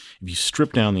 right? If you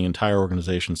strip down the entire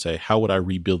organization, say, how would I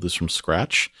rebuild this from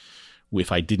scratch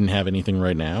if I didn't have anything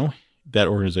right now? That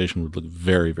organization would look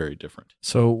very, very different.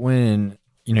 So when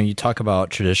you talk about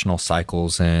traditional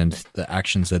cycles and the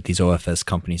actions that these OFS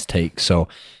companies take. So,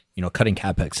 cutting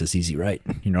CapEx is easy, right?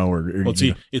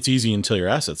 It's easy until your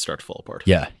assets start to fall apart.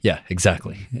 Yeah,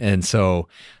 exactly. And so,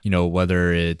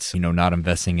 whether it's, not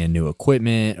investing in new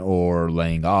equipment or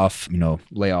laying off,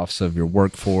 layoffs of your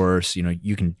workforce,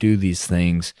 you can do these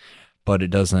things, but it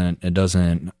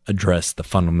doesn't address the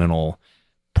fundamental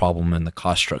problem in the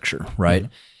cost structure, right?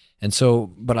 Mm-hmm. And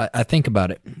so, but I think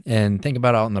about it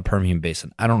out in the Permian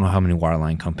Basin. I don't know how many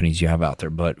wireline companies you have out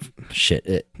there, but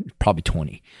probably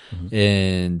 20. Mm-hmm.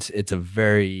 And it's a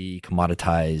very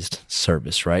commoditized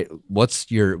service, right? What's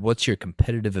your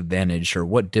competitive advantage, or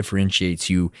what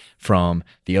differentiates you from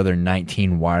the other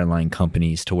 19 wireline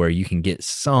companies to where you can get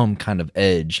some kind of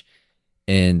edge?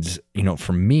 And,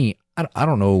 for me, I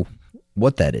don't know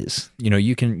what that is.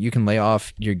 You can lay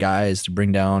off your guys to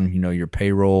bring down, your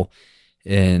payroll.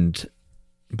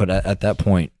 But at that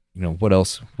point, what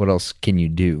else can you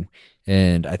do?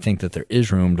 And I think that there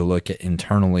is room to look at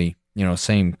internally,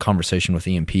 same conversation with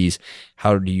E&Ps.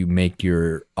 How do you make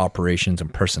your operations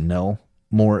and personnel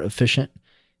more efficient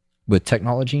with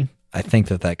technology? I think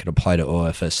that could apply to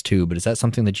OFS too, but is that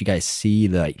something that you guys see?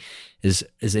 Like, is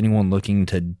anyone looking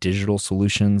to digital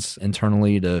solutions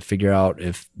internally to figure out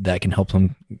if that can help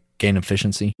them gain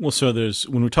efficiency? Well, so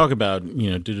when we talk about,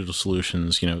 digital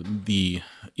solutions, a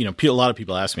lot of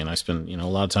people ask me, and I spend, a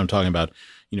lot of time talking about,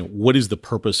 what is the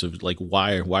purpose of, like,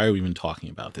 why are we even talking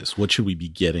about this? What should we be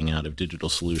getting out of digital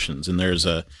solutions? And there's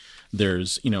the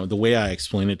way I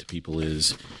explain it to people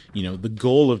is, the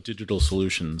goal of digital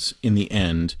solutions in the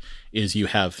end is you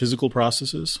have physical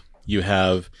processes, you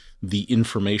have the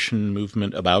information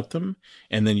movement about them,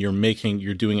 and then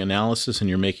you're doing analysis, and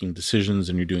you're making decisions,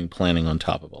 and you're doing planning on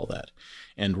top of all that.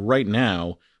 And right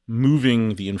now,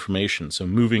 moving the information, so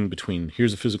moving between,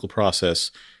 here's a physical process,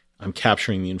 I'm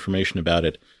capturing the information about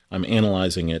it, I'm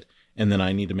analyzing it, and then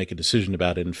I need to make a decision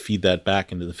about it and feed that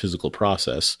back into the physical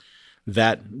process.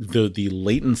 That the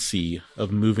latency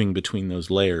of moving between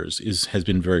those layers has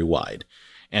been very wide.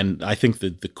 And I think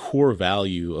that the core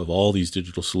value of all these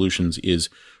digital solutions is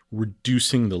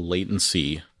reducing the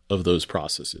latency of those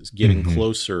processes, getting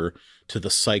closer to the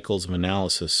cycles of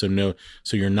analysis. So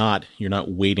you're not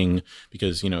waiting,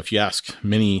 because, if you ask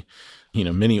many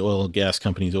oil and gas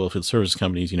companies, oil field service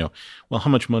companies, well, how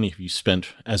much money have you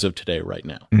spent as of today right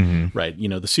now? Mm-hmm. Right. The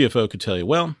CFO could tell you,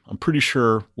 well, I'm pretty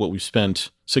sure what we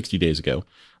spent 60 days ago.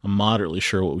 I'm moderately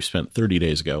sure what we spent 30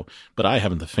 days ago, but I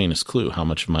haven't the faintest clue how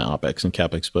much of my OPEX and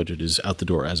CAPEX budget is out the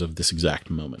door as of this exact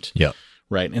moment. Yeah.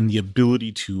 Right. And the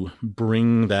ability to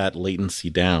bring that latency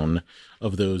down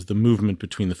of the movement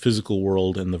between the physical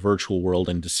world and the virtual world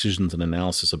and decisions and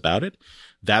analysis about it,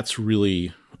 that's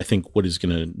really, I think, what is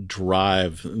going to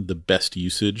drive the best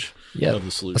usage of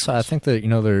the solution. So I think that,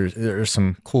 there's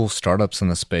some cool startups in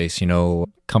the space,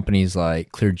 companies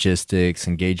like Cleargistics,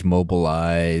 Engage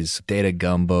Mobilize, Data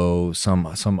Gumbo, some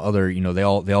other, they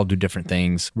all do different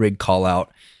things, Rig Callout,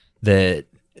 that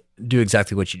do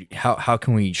exactly what you do? How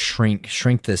can we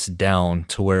shrink this down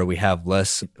to where we have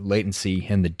less latency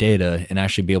in the data and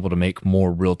actually be able to make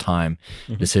more real-time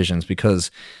decisions?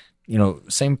 Because,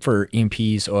 same for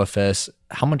E&Ps, OFS,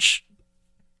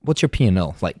 what's your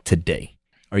P&L like today?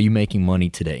 Are you making money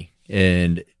today?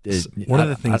 And one of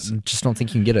the things, I just don't think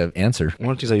you can get an answer.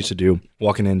 One of the things I used to do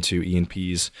walking into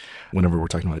E&Ps whenever we're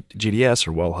talking about GDS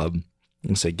or WellHub,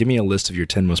 and say, give me a list of your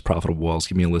 10 most profitable wells.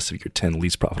 Give me a list of your 10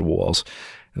 least profitable wells.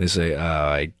 And they say,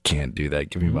 I can't do that.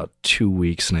 Give me about 2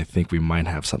 weeks, and I think we might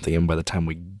have something. And by the time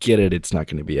we get it, it's not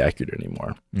going to be accurate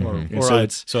anymore.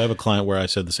 So I have a client where I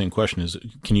said the same question is,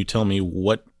 can you tell me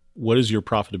what is your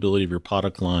profitability of your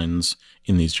product lines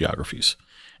in these geographies?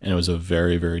 And it was a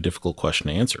very, very difficult question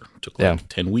to answer. It took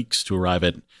 10 weeks to arrive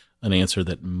at an answer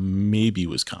that maybe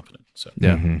was confident. So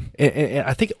and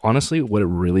I think, honestly, what it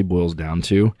really boils down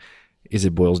to is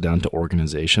it boils down to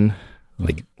organization.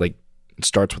 Like it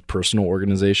starts with personal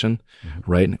organization,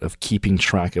 right? Of keeping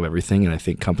track of everything. And I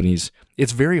think companies,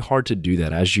 it's very hard to do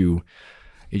that as you're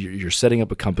setting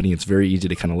up a company. It's very easy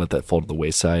to kind of let that fall to the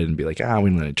wayside and be like, we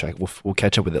don't need to check. We'll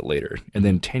catch up with it later. And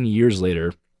then 10 years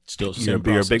later, still you're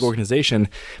a big organization,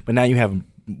 but now you have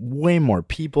way more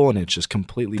people, and it's just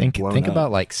completely blown Think up.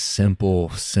 about like simple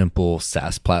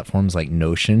SaaS platforms like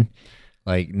Notion.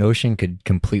 Like Notion could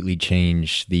completely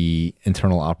change the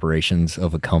internal operations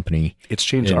of a company. It's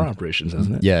changed our operations,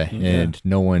 hasn't it? Yeah, and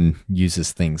no one uses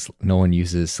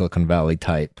Silicon Valley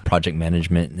type project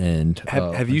management. And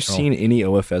have you seen any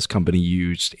OFS company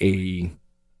used a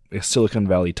Silicon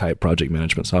Valley type project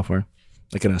management software?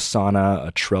 Like an Asana,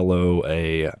 a Trello,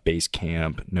 a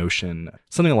Basecamp, Notion,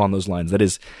 something along those lines. That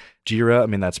is Jira. I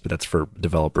mean, that's for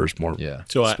developers more. Yeah.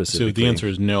 So specifically. The answer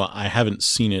is no. I haven't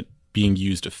seen it being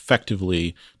used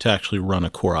effectively to actually run a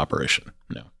core operation.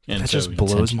 No. And that just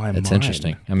blows my mind. It's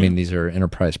interesting. I mean, these are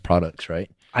enterprise products,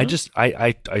 right?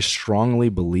 I strongly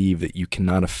believe that you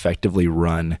cannot effectively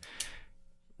run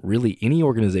really any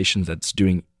organization that's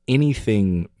doing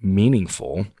anything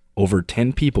meaningful over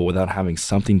 10 people without having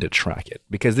something to track it,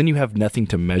 because then you have nothing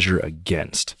to measure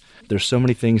against. There's so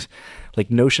many things, like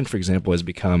Notion, for example, it's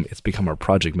become our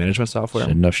project management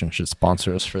software. Notion should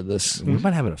sponsor us for this. We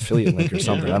might have an affiliate link or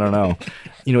something. I don't know.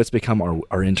 It's become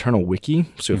our internal wiki.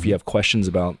 So if you have questions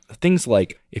about things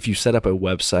like, if you set up a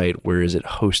website, where is it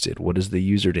hosted? What is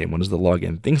the username? What is the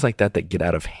login? Things like that get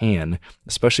out of hand,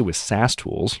 especially with SaaS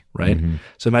tools, right?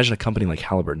 So imagine a company like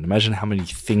Halliburton. Imagine how many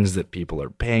things that people are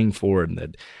paying for, and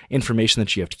the information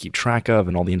that you have to keep track of,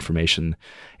 and all the information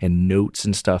and notes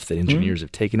and stuff that engineers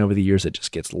have taken over the years that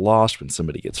just gets lost when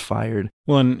somebody gets fired.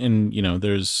 Well, and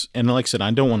like I said,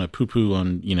 I don't want to poo-poo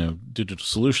on, digital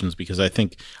solutions, because I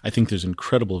think there's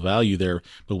incredible value there.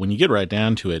 But when you get right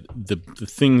down to it, the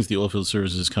things the oilfield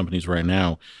services companies right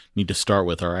now need to start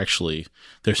with are actually,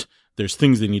 there's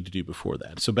things they need to do before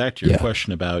that. So back to your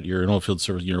question about, you're an oilfield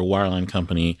service, you're a wireline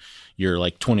company, you're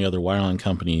like 20 other wireline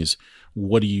companies.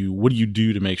 What do you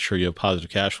do to make sure you have positive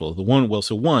cash flow?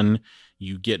 One,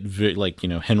 you get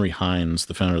Henry Heinz,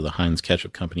 the founder of the Heinz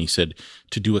Ketchup Company, said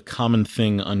to do a common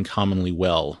thing uncommonly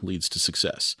well leads to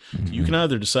success. So you can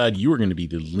either decide you are going to be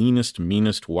the leanest,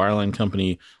 meanest wireline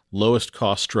company, lowest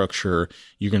cost structure,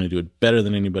 you're going to do it better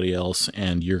than anybody else,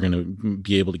 and you're going to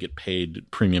be able to get paid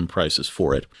premium prices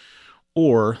for it.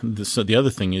 Or the other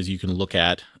thing is, you can look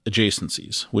at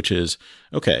adjacencies, which is,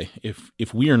 okay,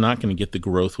 if we are not going to get the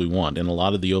growth we want, and a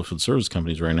lot of the oilfield service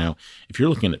companies right now, if you're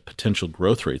looking at potential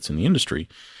growth rates in the industry,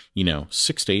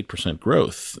 6 to 8%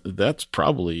 growth, that's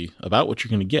probably about what you're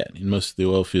going to get in most of the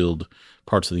oilfield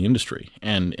parts of the industry.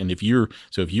 And if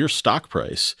your stock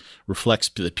price reflects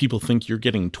that people think you're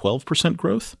getting 12%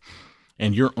 growth,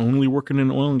 and you're only working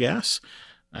in oil and gas,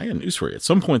 I got news for you. At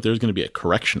some point, there's going to be a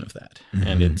correction of that,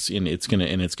 and it's going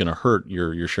to hurt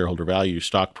your shareholder value, your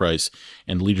stock price,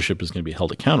 and leadership is going to be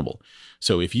held accountable.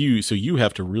 So you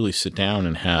have to really sit down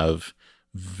and have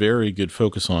very good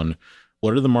focus on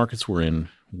what are the markets we're in,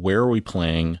 where are we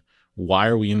playing, why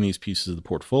are we in these pieces of the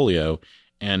portfolio,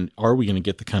 and are we going to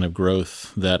get the kind of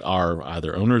growth that our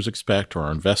either owners expect or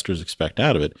our investors expect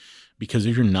out of it? Because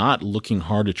if you're not looking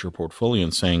hard at your portfolio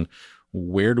and saying,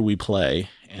 where do we play?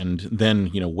 And then,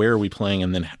 where are we playing?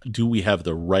 And then do we have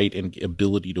the right and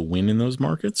ability to win in those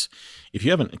markets? If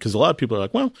you haven't, because a lot of people are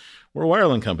like, well, we're a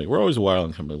wireline company. We're always a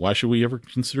wireline company. Why should we ever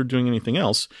consider doing anything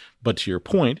else? But to your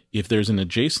point, if there's an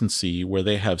adjacency where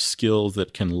they have skills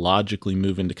that can logically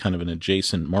move into kind of an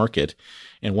adjacent market,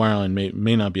 and wireline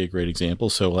may not be a great example.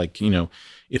 So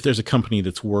if there's a company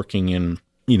that's working in,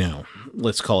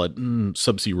 let's call it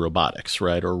subsea robotics,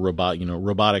 right? Or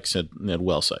robotics at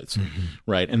well sites,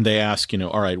 right? And they ask,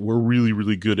 all right, we're really,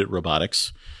 really good at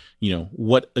robotics.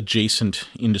 what adjacent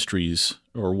industries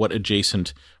or what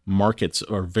adjacent markets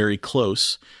are very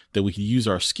close that we could use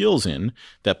our skills in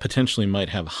that potentially might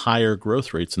have higher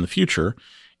growth rates in the future.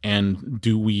 And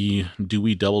do we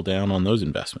double down on those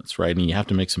investments, right? And you have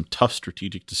to make some tough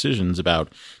strategic decisions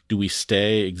about, do we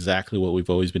stay exactly what we've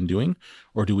always been doing,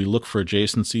 or do we look for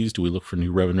adjacencies? Do we look for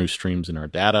new revenue streams in our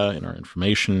data, in our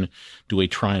information? Do we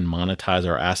try and monetize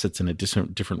our assets in a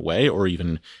different way, or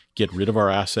even get rid of our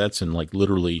assets? And like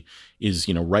literally is,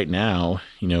 right now,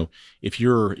 if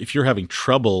you're having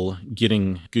trouble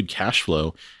getting good cash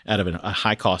flow out of a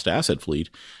high cost asset fleet,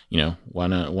 why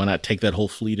not take that whole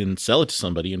fleet and sell it to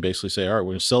somebody and basically say, all right,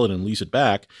 we're going to sell it and lease it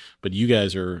back, but you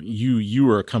guys are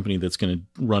a company that's going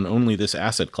to run only this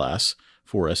asset class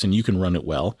for us, and you can run it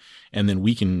well, and then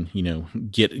we can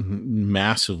get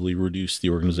massively reduce the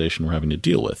organization we're having to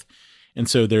deal with. And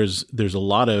so there's a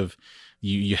lot of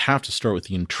you have to start with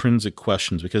the intrinsic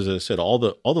questions, because as I said, all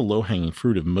the low hanging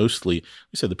fruit of mostly,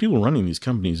 I said, the people running these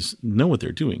companies know what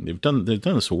they're doing. They've done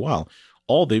this a while.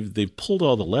 They've pulled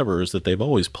all the levers that they've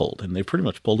always pulled, and they've pretty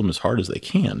much pulled them as hard as they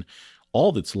can.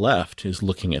 All that's left is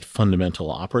looking at fundamental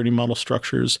operating model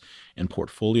structures and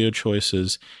portfolio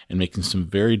choices and making some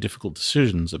very difficult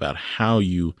decisions about how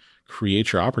you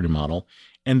create your operating model,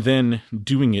 and then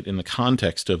doing it in the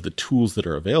context of the tools that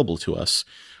are available to us.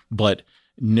 But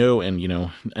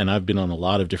and I've been on a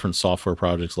lot of different software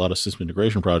projects, a lot of system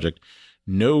integration projects.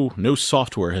 No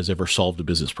software has ever solved a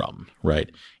business problem,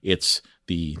 right? It's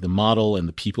the model and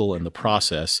the people and the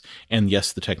process, and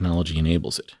yes, the technology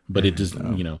enables it, but it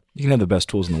doesn't. You can have the best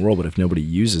tools in the world, but if nobody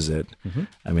uses it,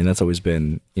 I mean, that's always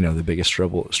been the biggest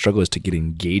struggle is to get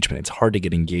engagement. It's hard to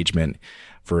get engagement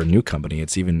for a new company.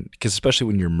 It's even because especially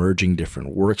when you're merging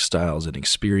different work styles and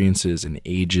experiences and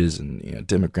ages and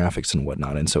demographics and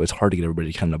whatnot, and so it's hard to get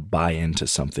everybody to kind of buy into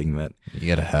something that you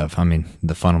got to have. I mean,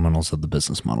 the fundamentals of the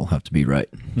business model have to be right.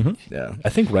 Yeah, I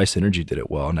think Rice Energy did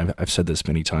it well, and I've said this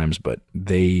many times, but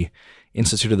they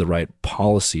instituted the right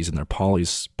policies, and their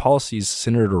policies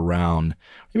centered around,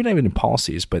 maybe not even in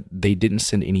policies, but they didn't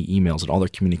send any emails, and all their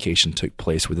communication took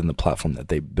place within the platform that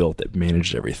they built that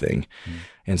managed everything.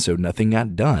 And so nothing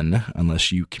got done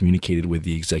unless you communicated with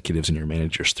the executives and your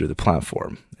managers through the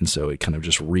platform. And so it kind of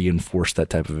just reinforced that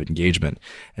type of engagement.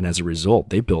 And as a result,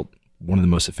 they built one of the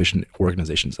most efficient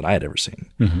organizations that I had ever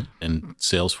seen. And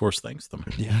Salesforce thanks them.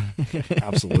 Yeah,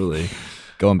 absolutely.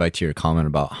 Going back to your comment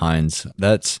about Heinz,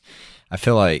 I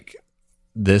feel like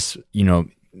this,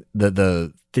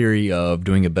 the theory of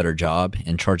doing a better job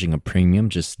and charging a premium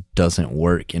just doesn't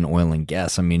work in oil and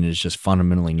gas. I mean, it's just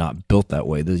fundamentally not built that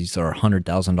way. These are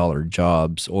 $100,000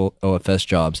 jobs, OFS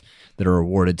jobs, that are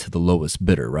awarded to the lowest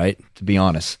bidder, right? To be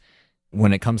honest,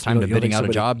 when it comes time to bidding out a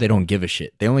job, they don't give a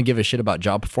shit. They only give a shit about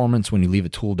job performance when you leave a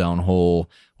tool down hole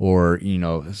or,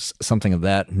 something of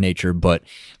that nature. But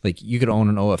like, you could own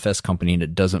an OFS company and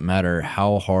it doesn't matter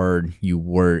how hard you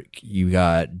work. You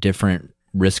got different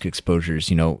risk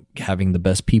exposures, having the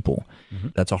best people.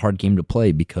 That's a hard game to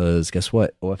play, because guess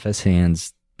what? OFS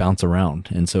hands bounce around.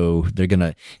 And so they're going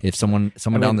to, if someone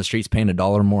down the street's paying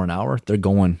 $1 more an hour, they're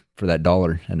going for that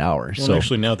 $1 an hour. Well, so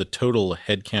actually now the total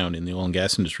headcount in the oil and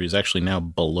gas industry is actually now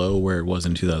below where it was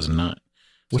in 2009.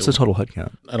 What's the total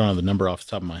headcount? I don't have the number off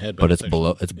the top of my head, but it's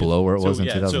below where it was in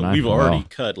 2009. So we've already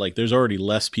cut, there's already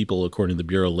less people, according to the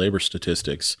Bureau of Labor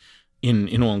Statistics, in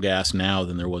oil and gas now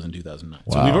than there was in 2009.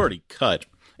 Wow. So we've already cut.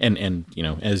 And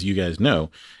as you guys know,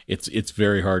 it's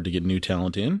very hard to get new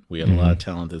talent in. We got a lot of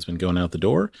talent that's been going out the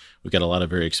door. We've got a lot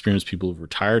of very experienced people who've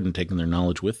retired and taken their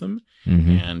knowledge with them.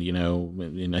 And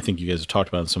and I think you guys have talked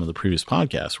about in some of the previous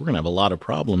podcasts, we're going to have a lot of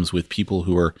problems with people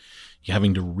who are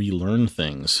having to relearn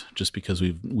things just because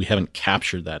we haven't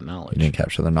captured that knowledge. We didn't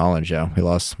capture the knowledge. Yeah, we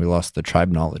lost the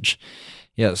tribe knowledge.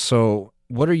 Yeah. So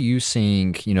what are you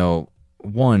seeing?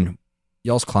 One,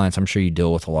 y'all's clients, I'm sure you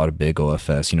deal with a lot of big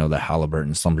OFS, the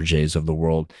Halliburton, Schlumbergers of the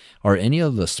world. Are any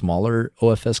of the smaller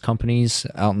OFS companies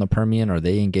out in the Permian, are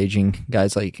they engaging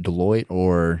guys like Deloitte,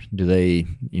 or do they,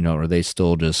 are they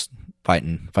still just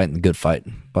fighting the good fight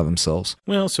by themselves?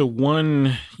 Well, so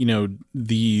one, and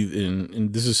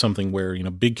this is something where,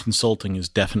 big consulting is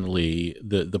definitely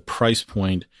the price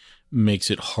point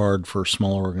makes it hard for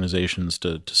smaller organizations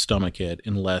to stomach it,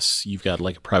 unless you've got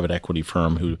like a private equity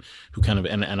firm who kind of,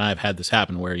 and I've had this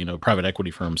happen where, a private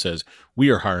equity firm says, we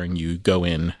are hiring you, go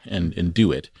in and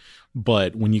do it.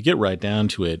 But when you get right down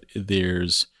to it,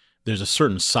 there's a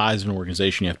certain size of an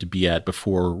organization you have to be at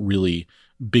before really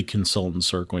big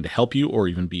consultants are going to help you or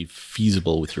even be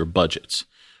feasible with your budgets.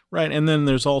 Right. And then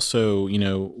there's also,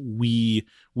 we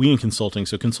we in consulting,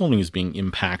 so consulting is being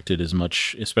impacted as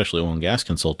much, especially oil and gas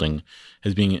consulting,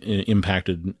 has been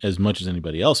impacted as much as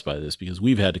anybody else by this, because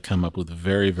we've had to come up with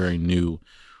very, very new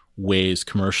ways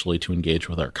commercially to engage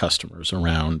with our customers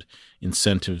around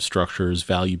incentive structures,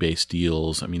 value-based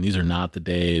deals. I mean, these are not the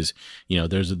days,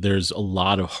 there's a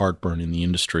lot of heartburn in the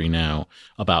industry now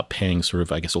about paying sort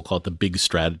of, I guess we'll call it the big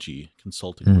strategy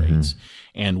consulting rates.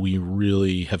 And we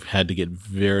really have had to get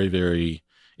very, very,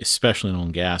 especially in oil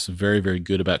and gas, very, very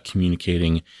good about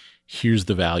communicating, here's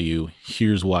the value,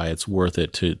 here's why it's worth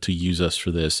it to use us for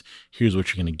this, here's what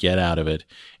you're going to get out of it,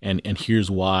 and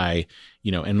here's why,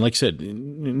 and like I said,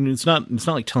 it's not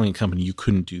like telling a company you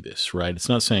couldn't do this, right? It's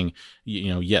not saying,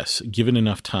 yes, given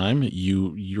enough time,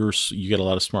 you get a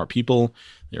lot of smart people,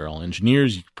 they're all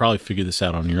engineers, you could probably figure this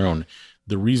out on your own.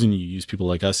 The reason you use people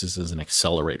like us is as an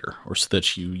accelerator, or so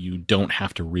that you don't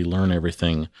have to relearn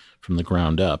everything from the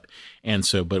ground up. And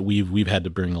so, but we've had to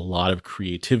bring a lot of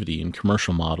creativity in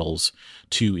commercial models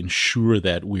to ensure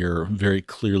that we're very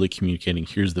clearly communicating,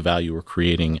 here's the value we're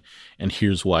creating, and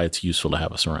here's why it's useful to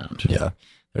have us around. Yeah.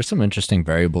 There's some interesting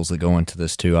variables that go into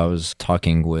this too. I was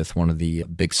talking with one of the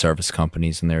big service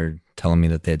companies, and they're telling me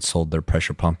that they had sold their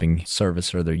pressure pumping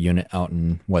service or their unit out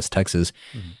in West Texas.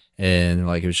 And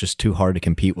like, it was just too hard to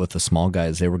compete with the small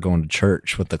guys. They were going to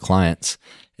church with the clients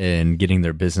and getting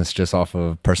their business just off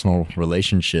of personal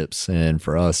relationships. And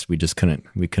for us, we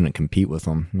couldn't compete with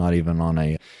them, not even on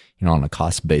a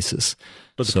cost basis.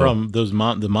 But the problem,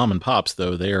 the mom and pops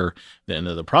though, the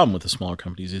problem with the smaller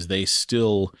companies is they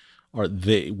still are,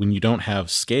 when you don't have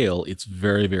scale, it's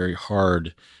very, very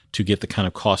hard to get the kind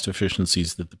of cost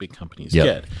efficiencies that the big companies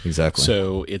get. Exactly.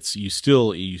 So it's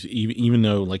even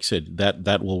though, like I said,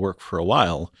 that will work for a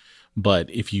while, but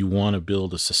if you want to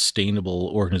build a sustainable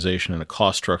organization and a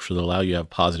cost structure that allow you to have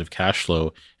positive cash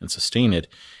flow and sustain it,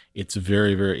 it's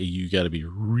very, very, you got to be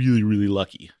really, really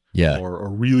lucky. Yeah. Or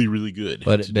really, really good.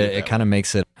 But it kind of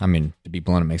makes it, I mean, to be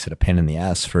blunt, it makes it a pain in the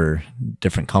ass for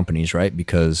different companies, right?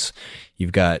 Because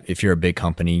if you're a big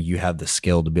company, you have the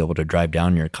skill to be able to drive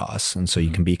down your costs. And so you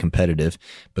can be competitive.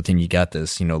 But then you got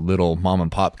this, little mom and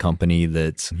pop company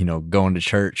that's, going to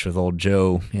church with old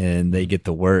Joe, and they get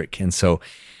the work. And so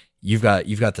you've got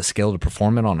the skill to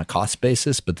perform it on a cost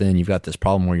basis, but then you've got this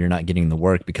problem where you're not getting the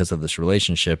work because of this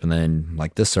relationship. And then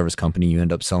like this service company, you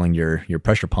end up selling your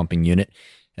pressure pumping unit.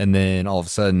 And then all of a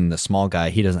sudden, the small guy,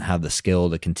 he doesn't have the skill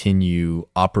to continue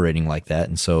operating like that.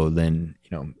 And so then,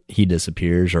 he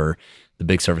disappears, or the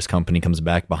big service company comes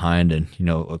back behind and,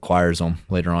 acquires them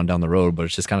later on down the road. But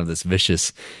it's just kind of this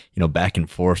vicious, back and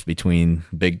forth between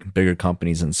bigger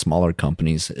companies and smaller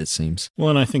companies, it seems. Well,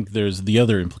 and I think there's the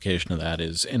other implication of that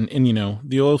is, and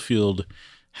the oil field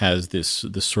has this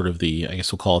sort of I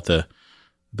guess we'll call it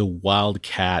the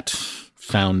wildcat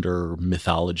founder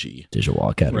mythology. Digital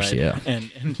wildcatters, right? Yeah.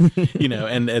 And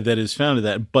and that is founded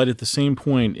that. But at the same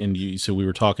point, so we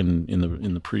were talking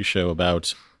in the pre-show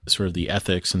about sort of the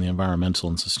ethics and the environmental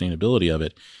and sustainability of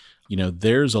it.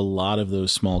 There's a lot of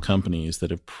those small companies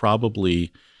that have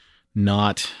probably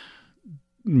not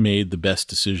made the best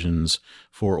decisions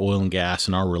for oil and gas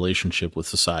and our relationship with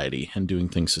society and doing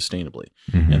things sustainably.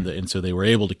 And so they were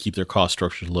able to keep their cost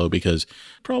structures low because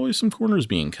probably some corners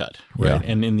being cut. Right. Yeah.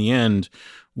 And in the end,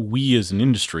 we as an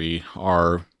industry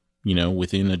are,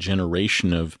 within a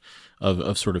generation of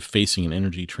sort of facing an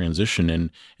energy transition. And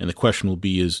the question will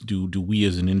be is, do we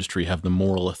as an industry have the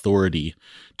moral authority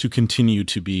to continue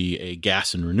to be a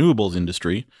gas and renewables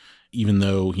industry, even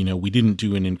though, we didn't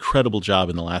do an incredible job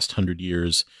in the last 100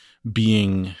 years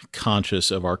being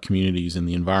conscious of our communities and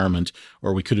the environment,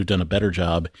 or we could have done a better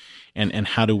job. And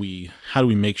how do we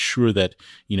make sure that,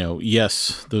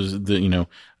 yes, Joe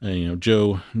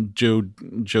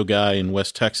guy in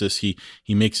West Texas, he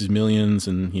makes his millions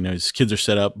and, his kids are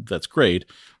set up. That's great.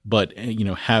 But,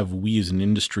 have we as an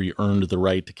industry earned the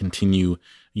right to continue,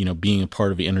 being a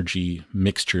part of the energy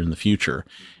mixture in the future?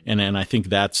 And I think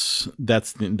that's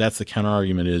the counter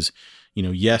argument is,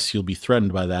 yes, you'll be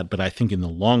threatened by that. But I think in the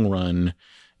long run,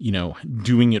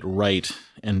 doing it right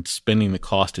and spending the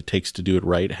cost it takes to do it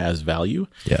right has value.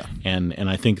 Yeah. And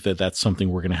I think that's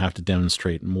something we're going to have to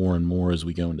demonstrate more and more as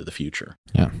we go into the future.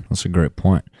 Yeah, that's a great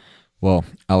point. Well,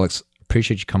 Alex,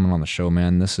 appreciate you coming on the show,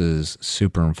 man. This is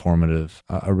super informative.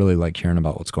 I really like hearing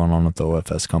about what's going on with the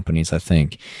OFS companies. I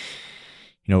think,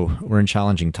 we're in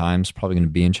challenging times, probably going to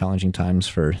be in challenging times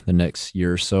for the next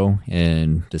year or so.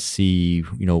 And to see,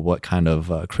 what kind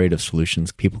of creative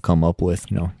solutions people come up with,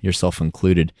 yourself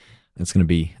included, it's going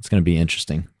to be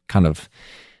interesting. Kind of,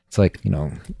 it's like,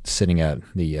 sitting at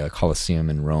the Colosseum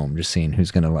in Rome, just seeing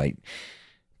who's going to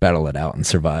battle it out and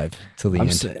survive till the end.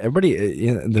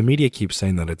 The media keeps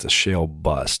saying that it's a shale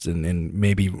bust, and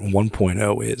maybe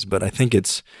 1.0 is, but I think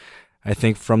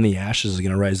from the ashes is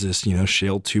going to rise this,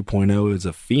 shale 2.0 is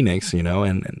a phoenix, and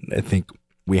I think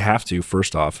we have to,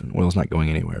 first off, and oil's not going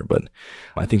anywhere, but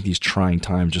I think these trying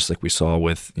times, just like we saw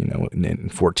with, in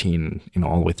 14,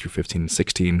 all the way through 15 and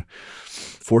 16,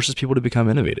 forces people to become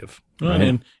innovative. Right.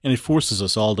 And it forces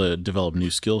us all to develop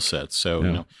new skill sets.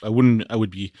 So, I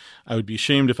would be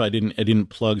ashamed if I didn't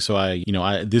plug. So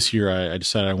this year I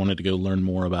decided I wanted to go learn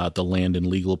more about the land and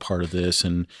legal part of this,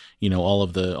 and, all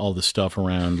the stuff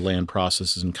around land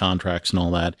processes and contracts and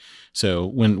all that. So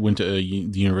went to the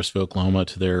University of Oklahoma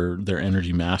to their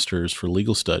energy masters for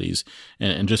legal studies,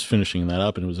 and just finishing that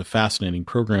up. And it was a fascinating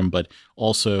program, but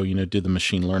also, did the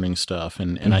machine learning stuff.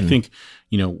 And I think,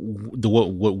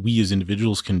 what we as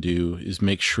individuals can do is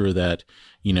make sure that,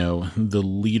 the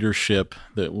leadership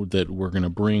that we're going to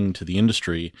bring to the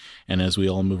industry, and as we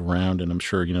all move around, and I'm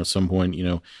sure, at some point,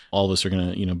 all of us are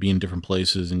going to, be in different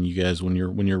places, and you guys, when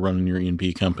you're running your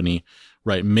E&P company,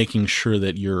 right, making sure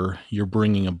that you're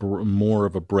bringing more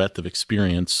of a breadth of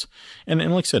experience, and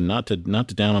like I said, not to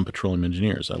down on petroleum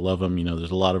engineers. I love them.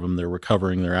 There's a lot of them. They're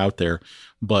recovering. They're out there,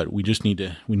 but we just need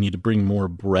to bring more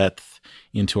breadth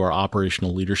into our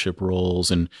operational leadership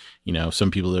roles. And some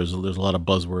people, there's a lot of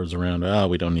buzzwords around.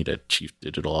 We don't need a chief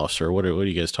digital officer. What are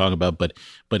you guys talking about? But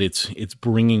it's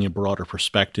bringing a broader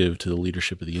perspective to the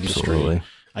leadership of the industry. Absolutely.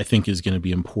 I think is going to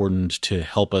be important to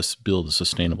help us build a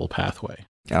sustainable pathway.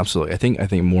 Absolutely. I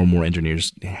think more and more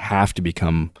engineers have to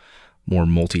become more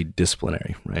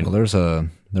multidisciplinary, right? Well,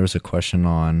 there was a question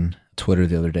on Twitter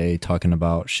the other day talking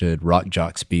about, should rock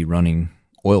jocks be running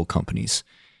oil companies?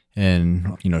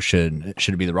 And, should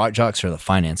it be the rock jocks or the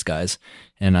finance guys?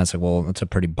 And I was like, well, that's a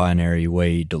pretty binary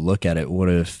way to look at it. What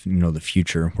if, the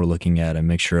future, we're looking at a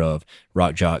mixture of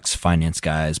rock jocks, finance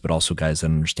guys, but also guys that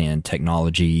understand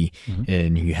technology,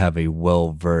 and you have a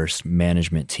well-versed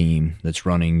management team that's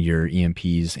running your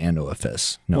E&Ps and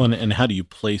OFS. Well, and how do you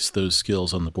place those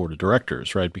skills on the board of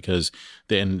directors, right? Because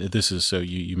this is, so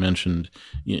you mentioned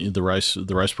the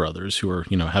Rice brothers, who are,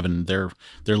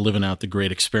 they're living out the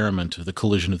great experiment of the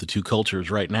collision of the two cultures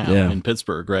right now in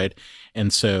Pittsburgh, right?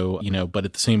 And so, but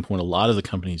at the same point, a lot of the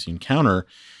companies you encounter,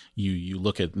 you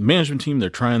look at the management team, they're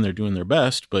doing their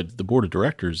best, but the board of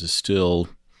directors is still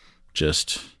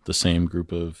just the same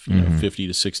group of 50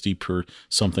 to 60 per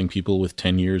something people with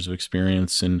 10 years of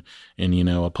experience in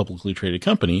a publicly traded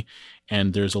company.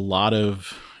 And there's a lot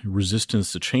of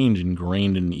resistance to change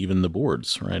ingrained in even the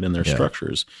boards, right, and their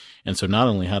structures. And so not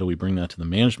only how do we bring that to the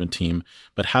management team,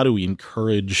 but how do we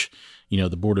encourage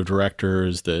the board of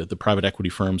directors, the private equity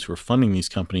firms who are funding these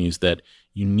companies, that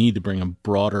you need to bring a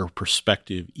broader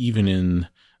perspective, even in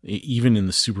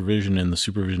the supervision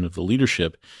of the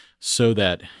leadership, so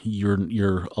that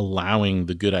you're allowing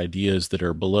the good ideas that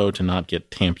are below to not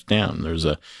get tamped down. There's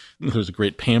a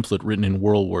great pamphlet written in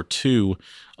World War II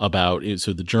about it.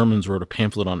 So the Germans wrote a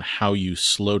pamphlet on how you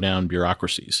slow down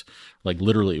bureaucracies. Like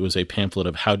literally, it was a pamphlet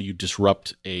of how do you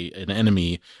disrupt an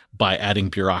enemy by adding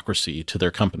bureaucracy to their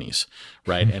companies,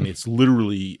 right? And it's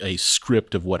literally a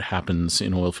script of what happens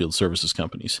in oilfield services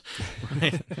companies,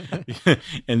 right?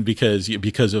 And because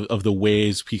of the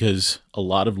ways, because a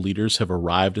lot of leaders have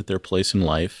arrived at their place in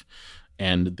life,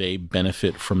 and they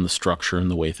benefit from the structure and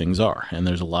the way things are. And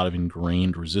there's a lot of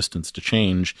ingrained resistance to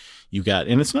change.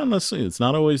 And it's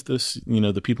not always this,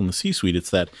 the people in the C-suite.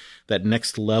 It's that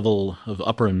next level of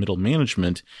upper and middle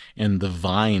management and the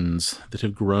vines that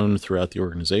have grown throughout the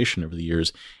organization over the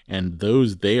years. And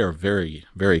they are very,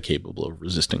 very capable of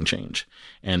resisting change.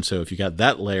 And so if you got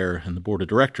that layer and the board of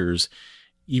directors,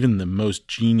 even the most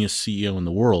genius CEO in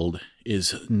the world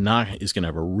is going to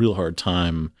have a real hard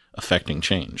time affecting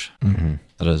change. Mm-hmm.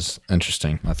 That is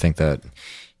interesting. I think that,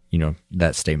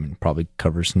 that statement probably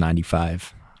covers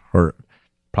 95 or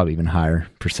probably even higher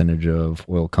percentage of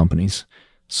oil companies.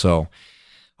 So,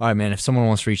 all right, man, if someone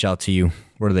wants to reach out to you,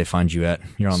 where do they find you at?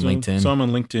 You're on LinkedIn. So I'm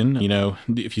on LinkedIn.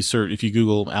 If you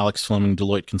Google Alex Fleming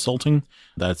Deloitte Consulting,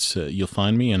 that's you'll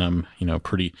find me. And I'm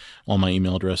all my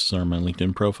email addresses are on my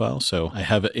LinkedIn profile. So I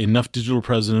have enough digital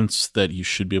presence that you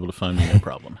should be able to find me no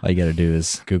problem. All you got to do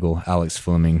is Google Alex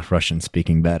Fleming Russian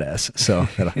speaking badass. So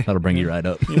that'll bring you right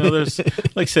up. There's,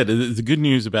 like I said, the good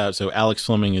news about, so Alex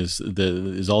Fleming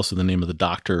is also the name of the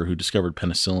doctor who discovered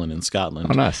penicillin in Scotland.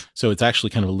 Oh, nice. So it's actually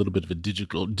kind of a little bit of a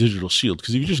digital shield,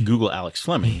 because if you just Google Alex Fleming,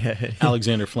 Fleming.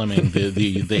 Alexander Fleming, the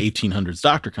 1800s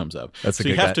doctor, comes up. That's a so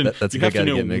good guy. That's a good guy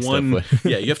to get mixed up with.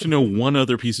 Yeah, you have to know one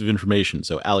other piece of information.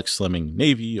 So Alex Fleming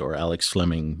Navy, or Alex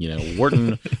Fleming,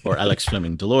 Wharton, or Alex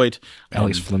Fleming Deloitte.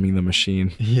 Alex Fleming the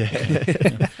machine.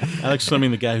 Yeah. Alex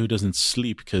Fleming, the guy who doesn't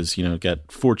sleep because,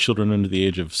 got 4 children under the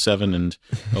age of 7 and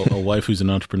a wife who's an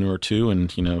entrepreneur too,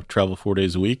 and, travel 4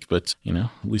 days a week. But,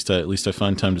 at least I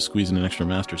find time to squeeze in an extra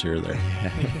master's here or there.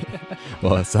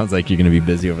 Well, it sounds like you're going to be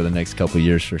busy over the next couple of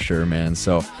years for sure, man.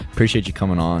 So appreciate you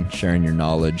coming on, sharing your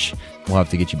knowledge. We'll have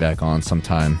to get you back on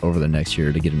sometime over the next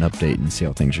year to get an update and see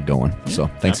how things are going. Yeah, so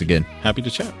thanks again. Happy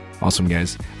to chat. Awesome,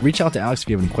 guys. Reach out to Alex if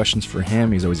you have any questions for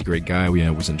him. He's always a great guy. We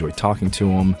always enjoy talking to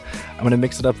him. I'm going to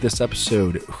mix it up this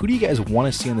episode. Who do you guys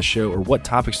want to see on the show, or what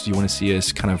topics do you want to see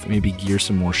us kind of maybe gear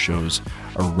some more shows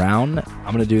around? I'm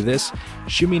going to do this.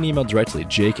 Shoot me an email directly,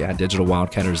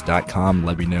 jake@digitalwildcatters.com.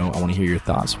 Let me know. I want to hear your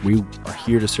thoughts. We are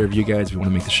here to serve you guys. We want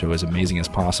to make the show as amazing as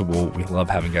possible. We love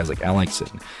having guys like Alex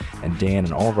and Dan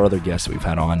and all of our other guests that we've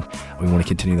had on. We want to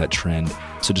continue that trend.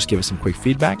 So just give us some quick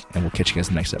feedback, and we'll catch you guys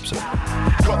in the next episode.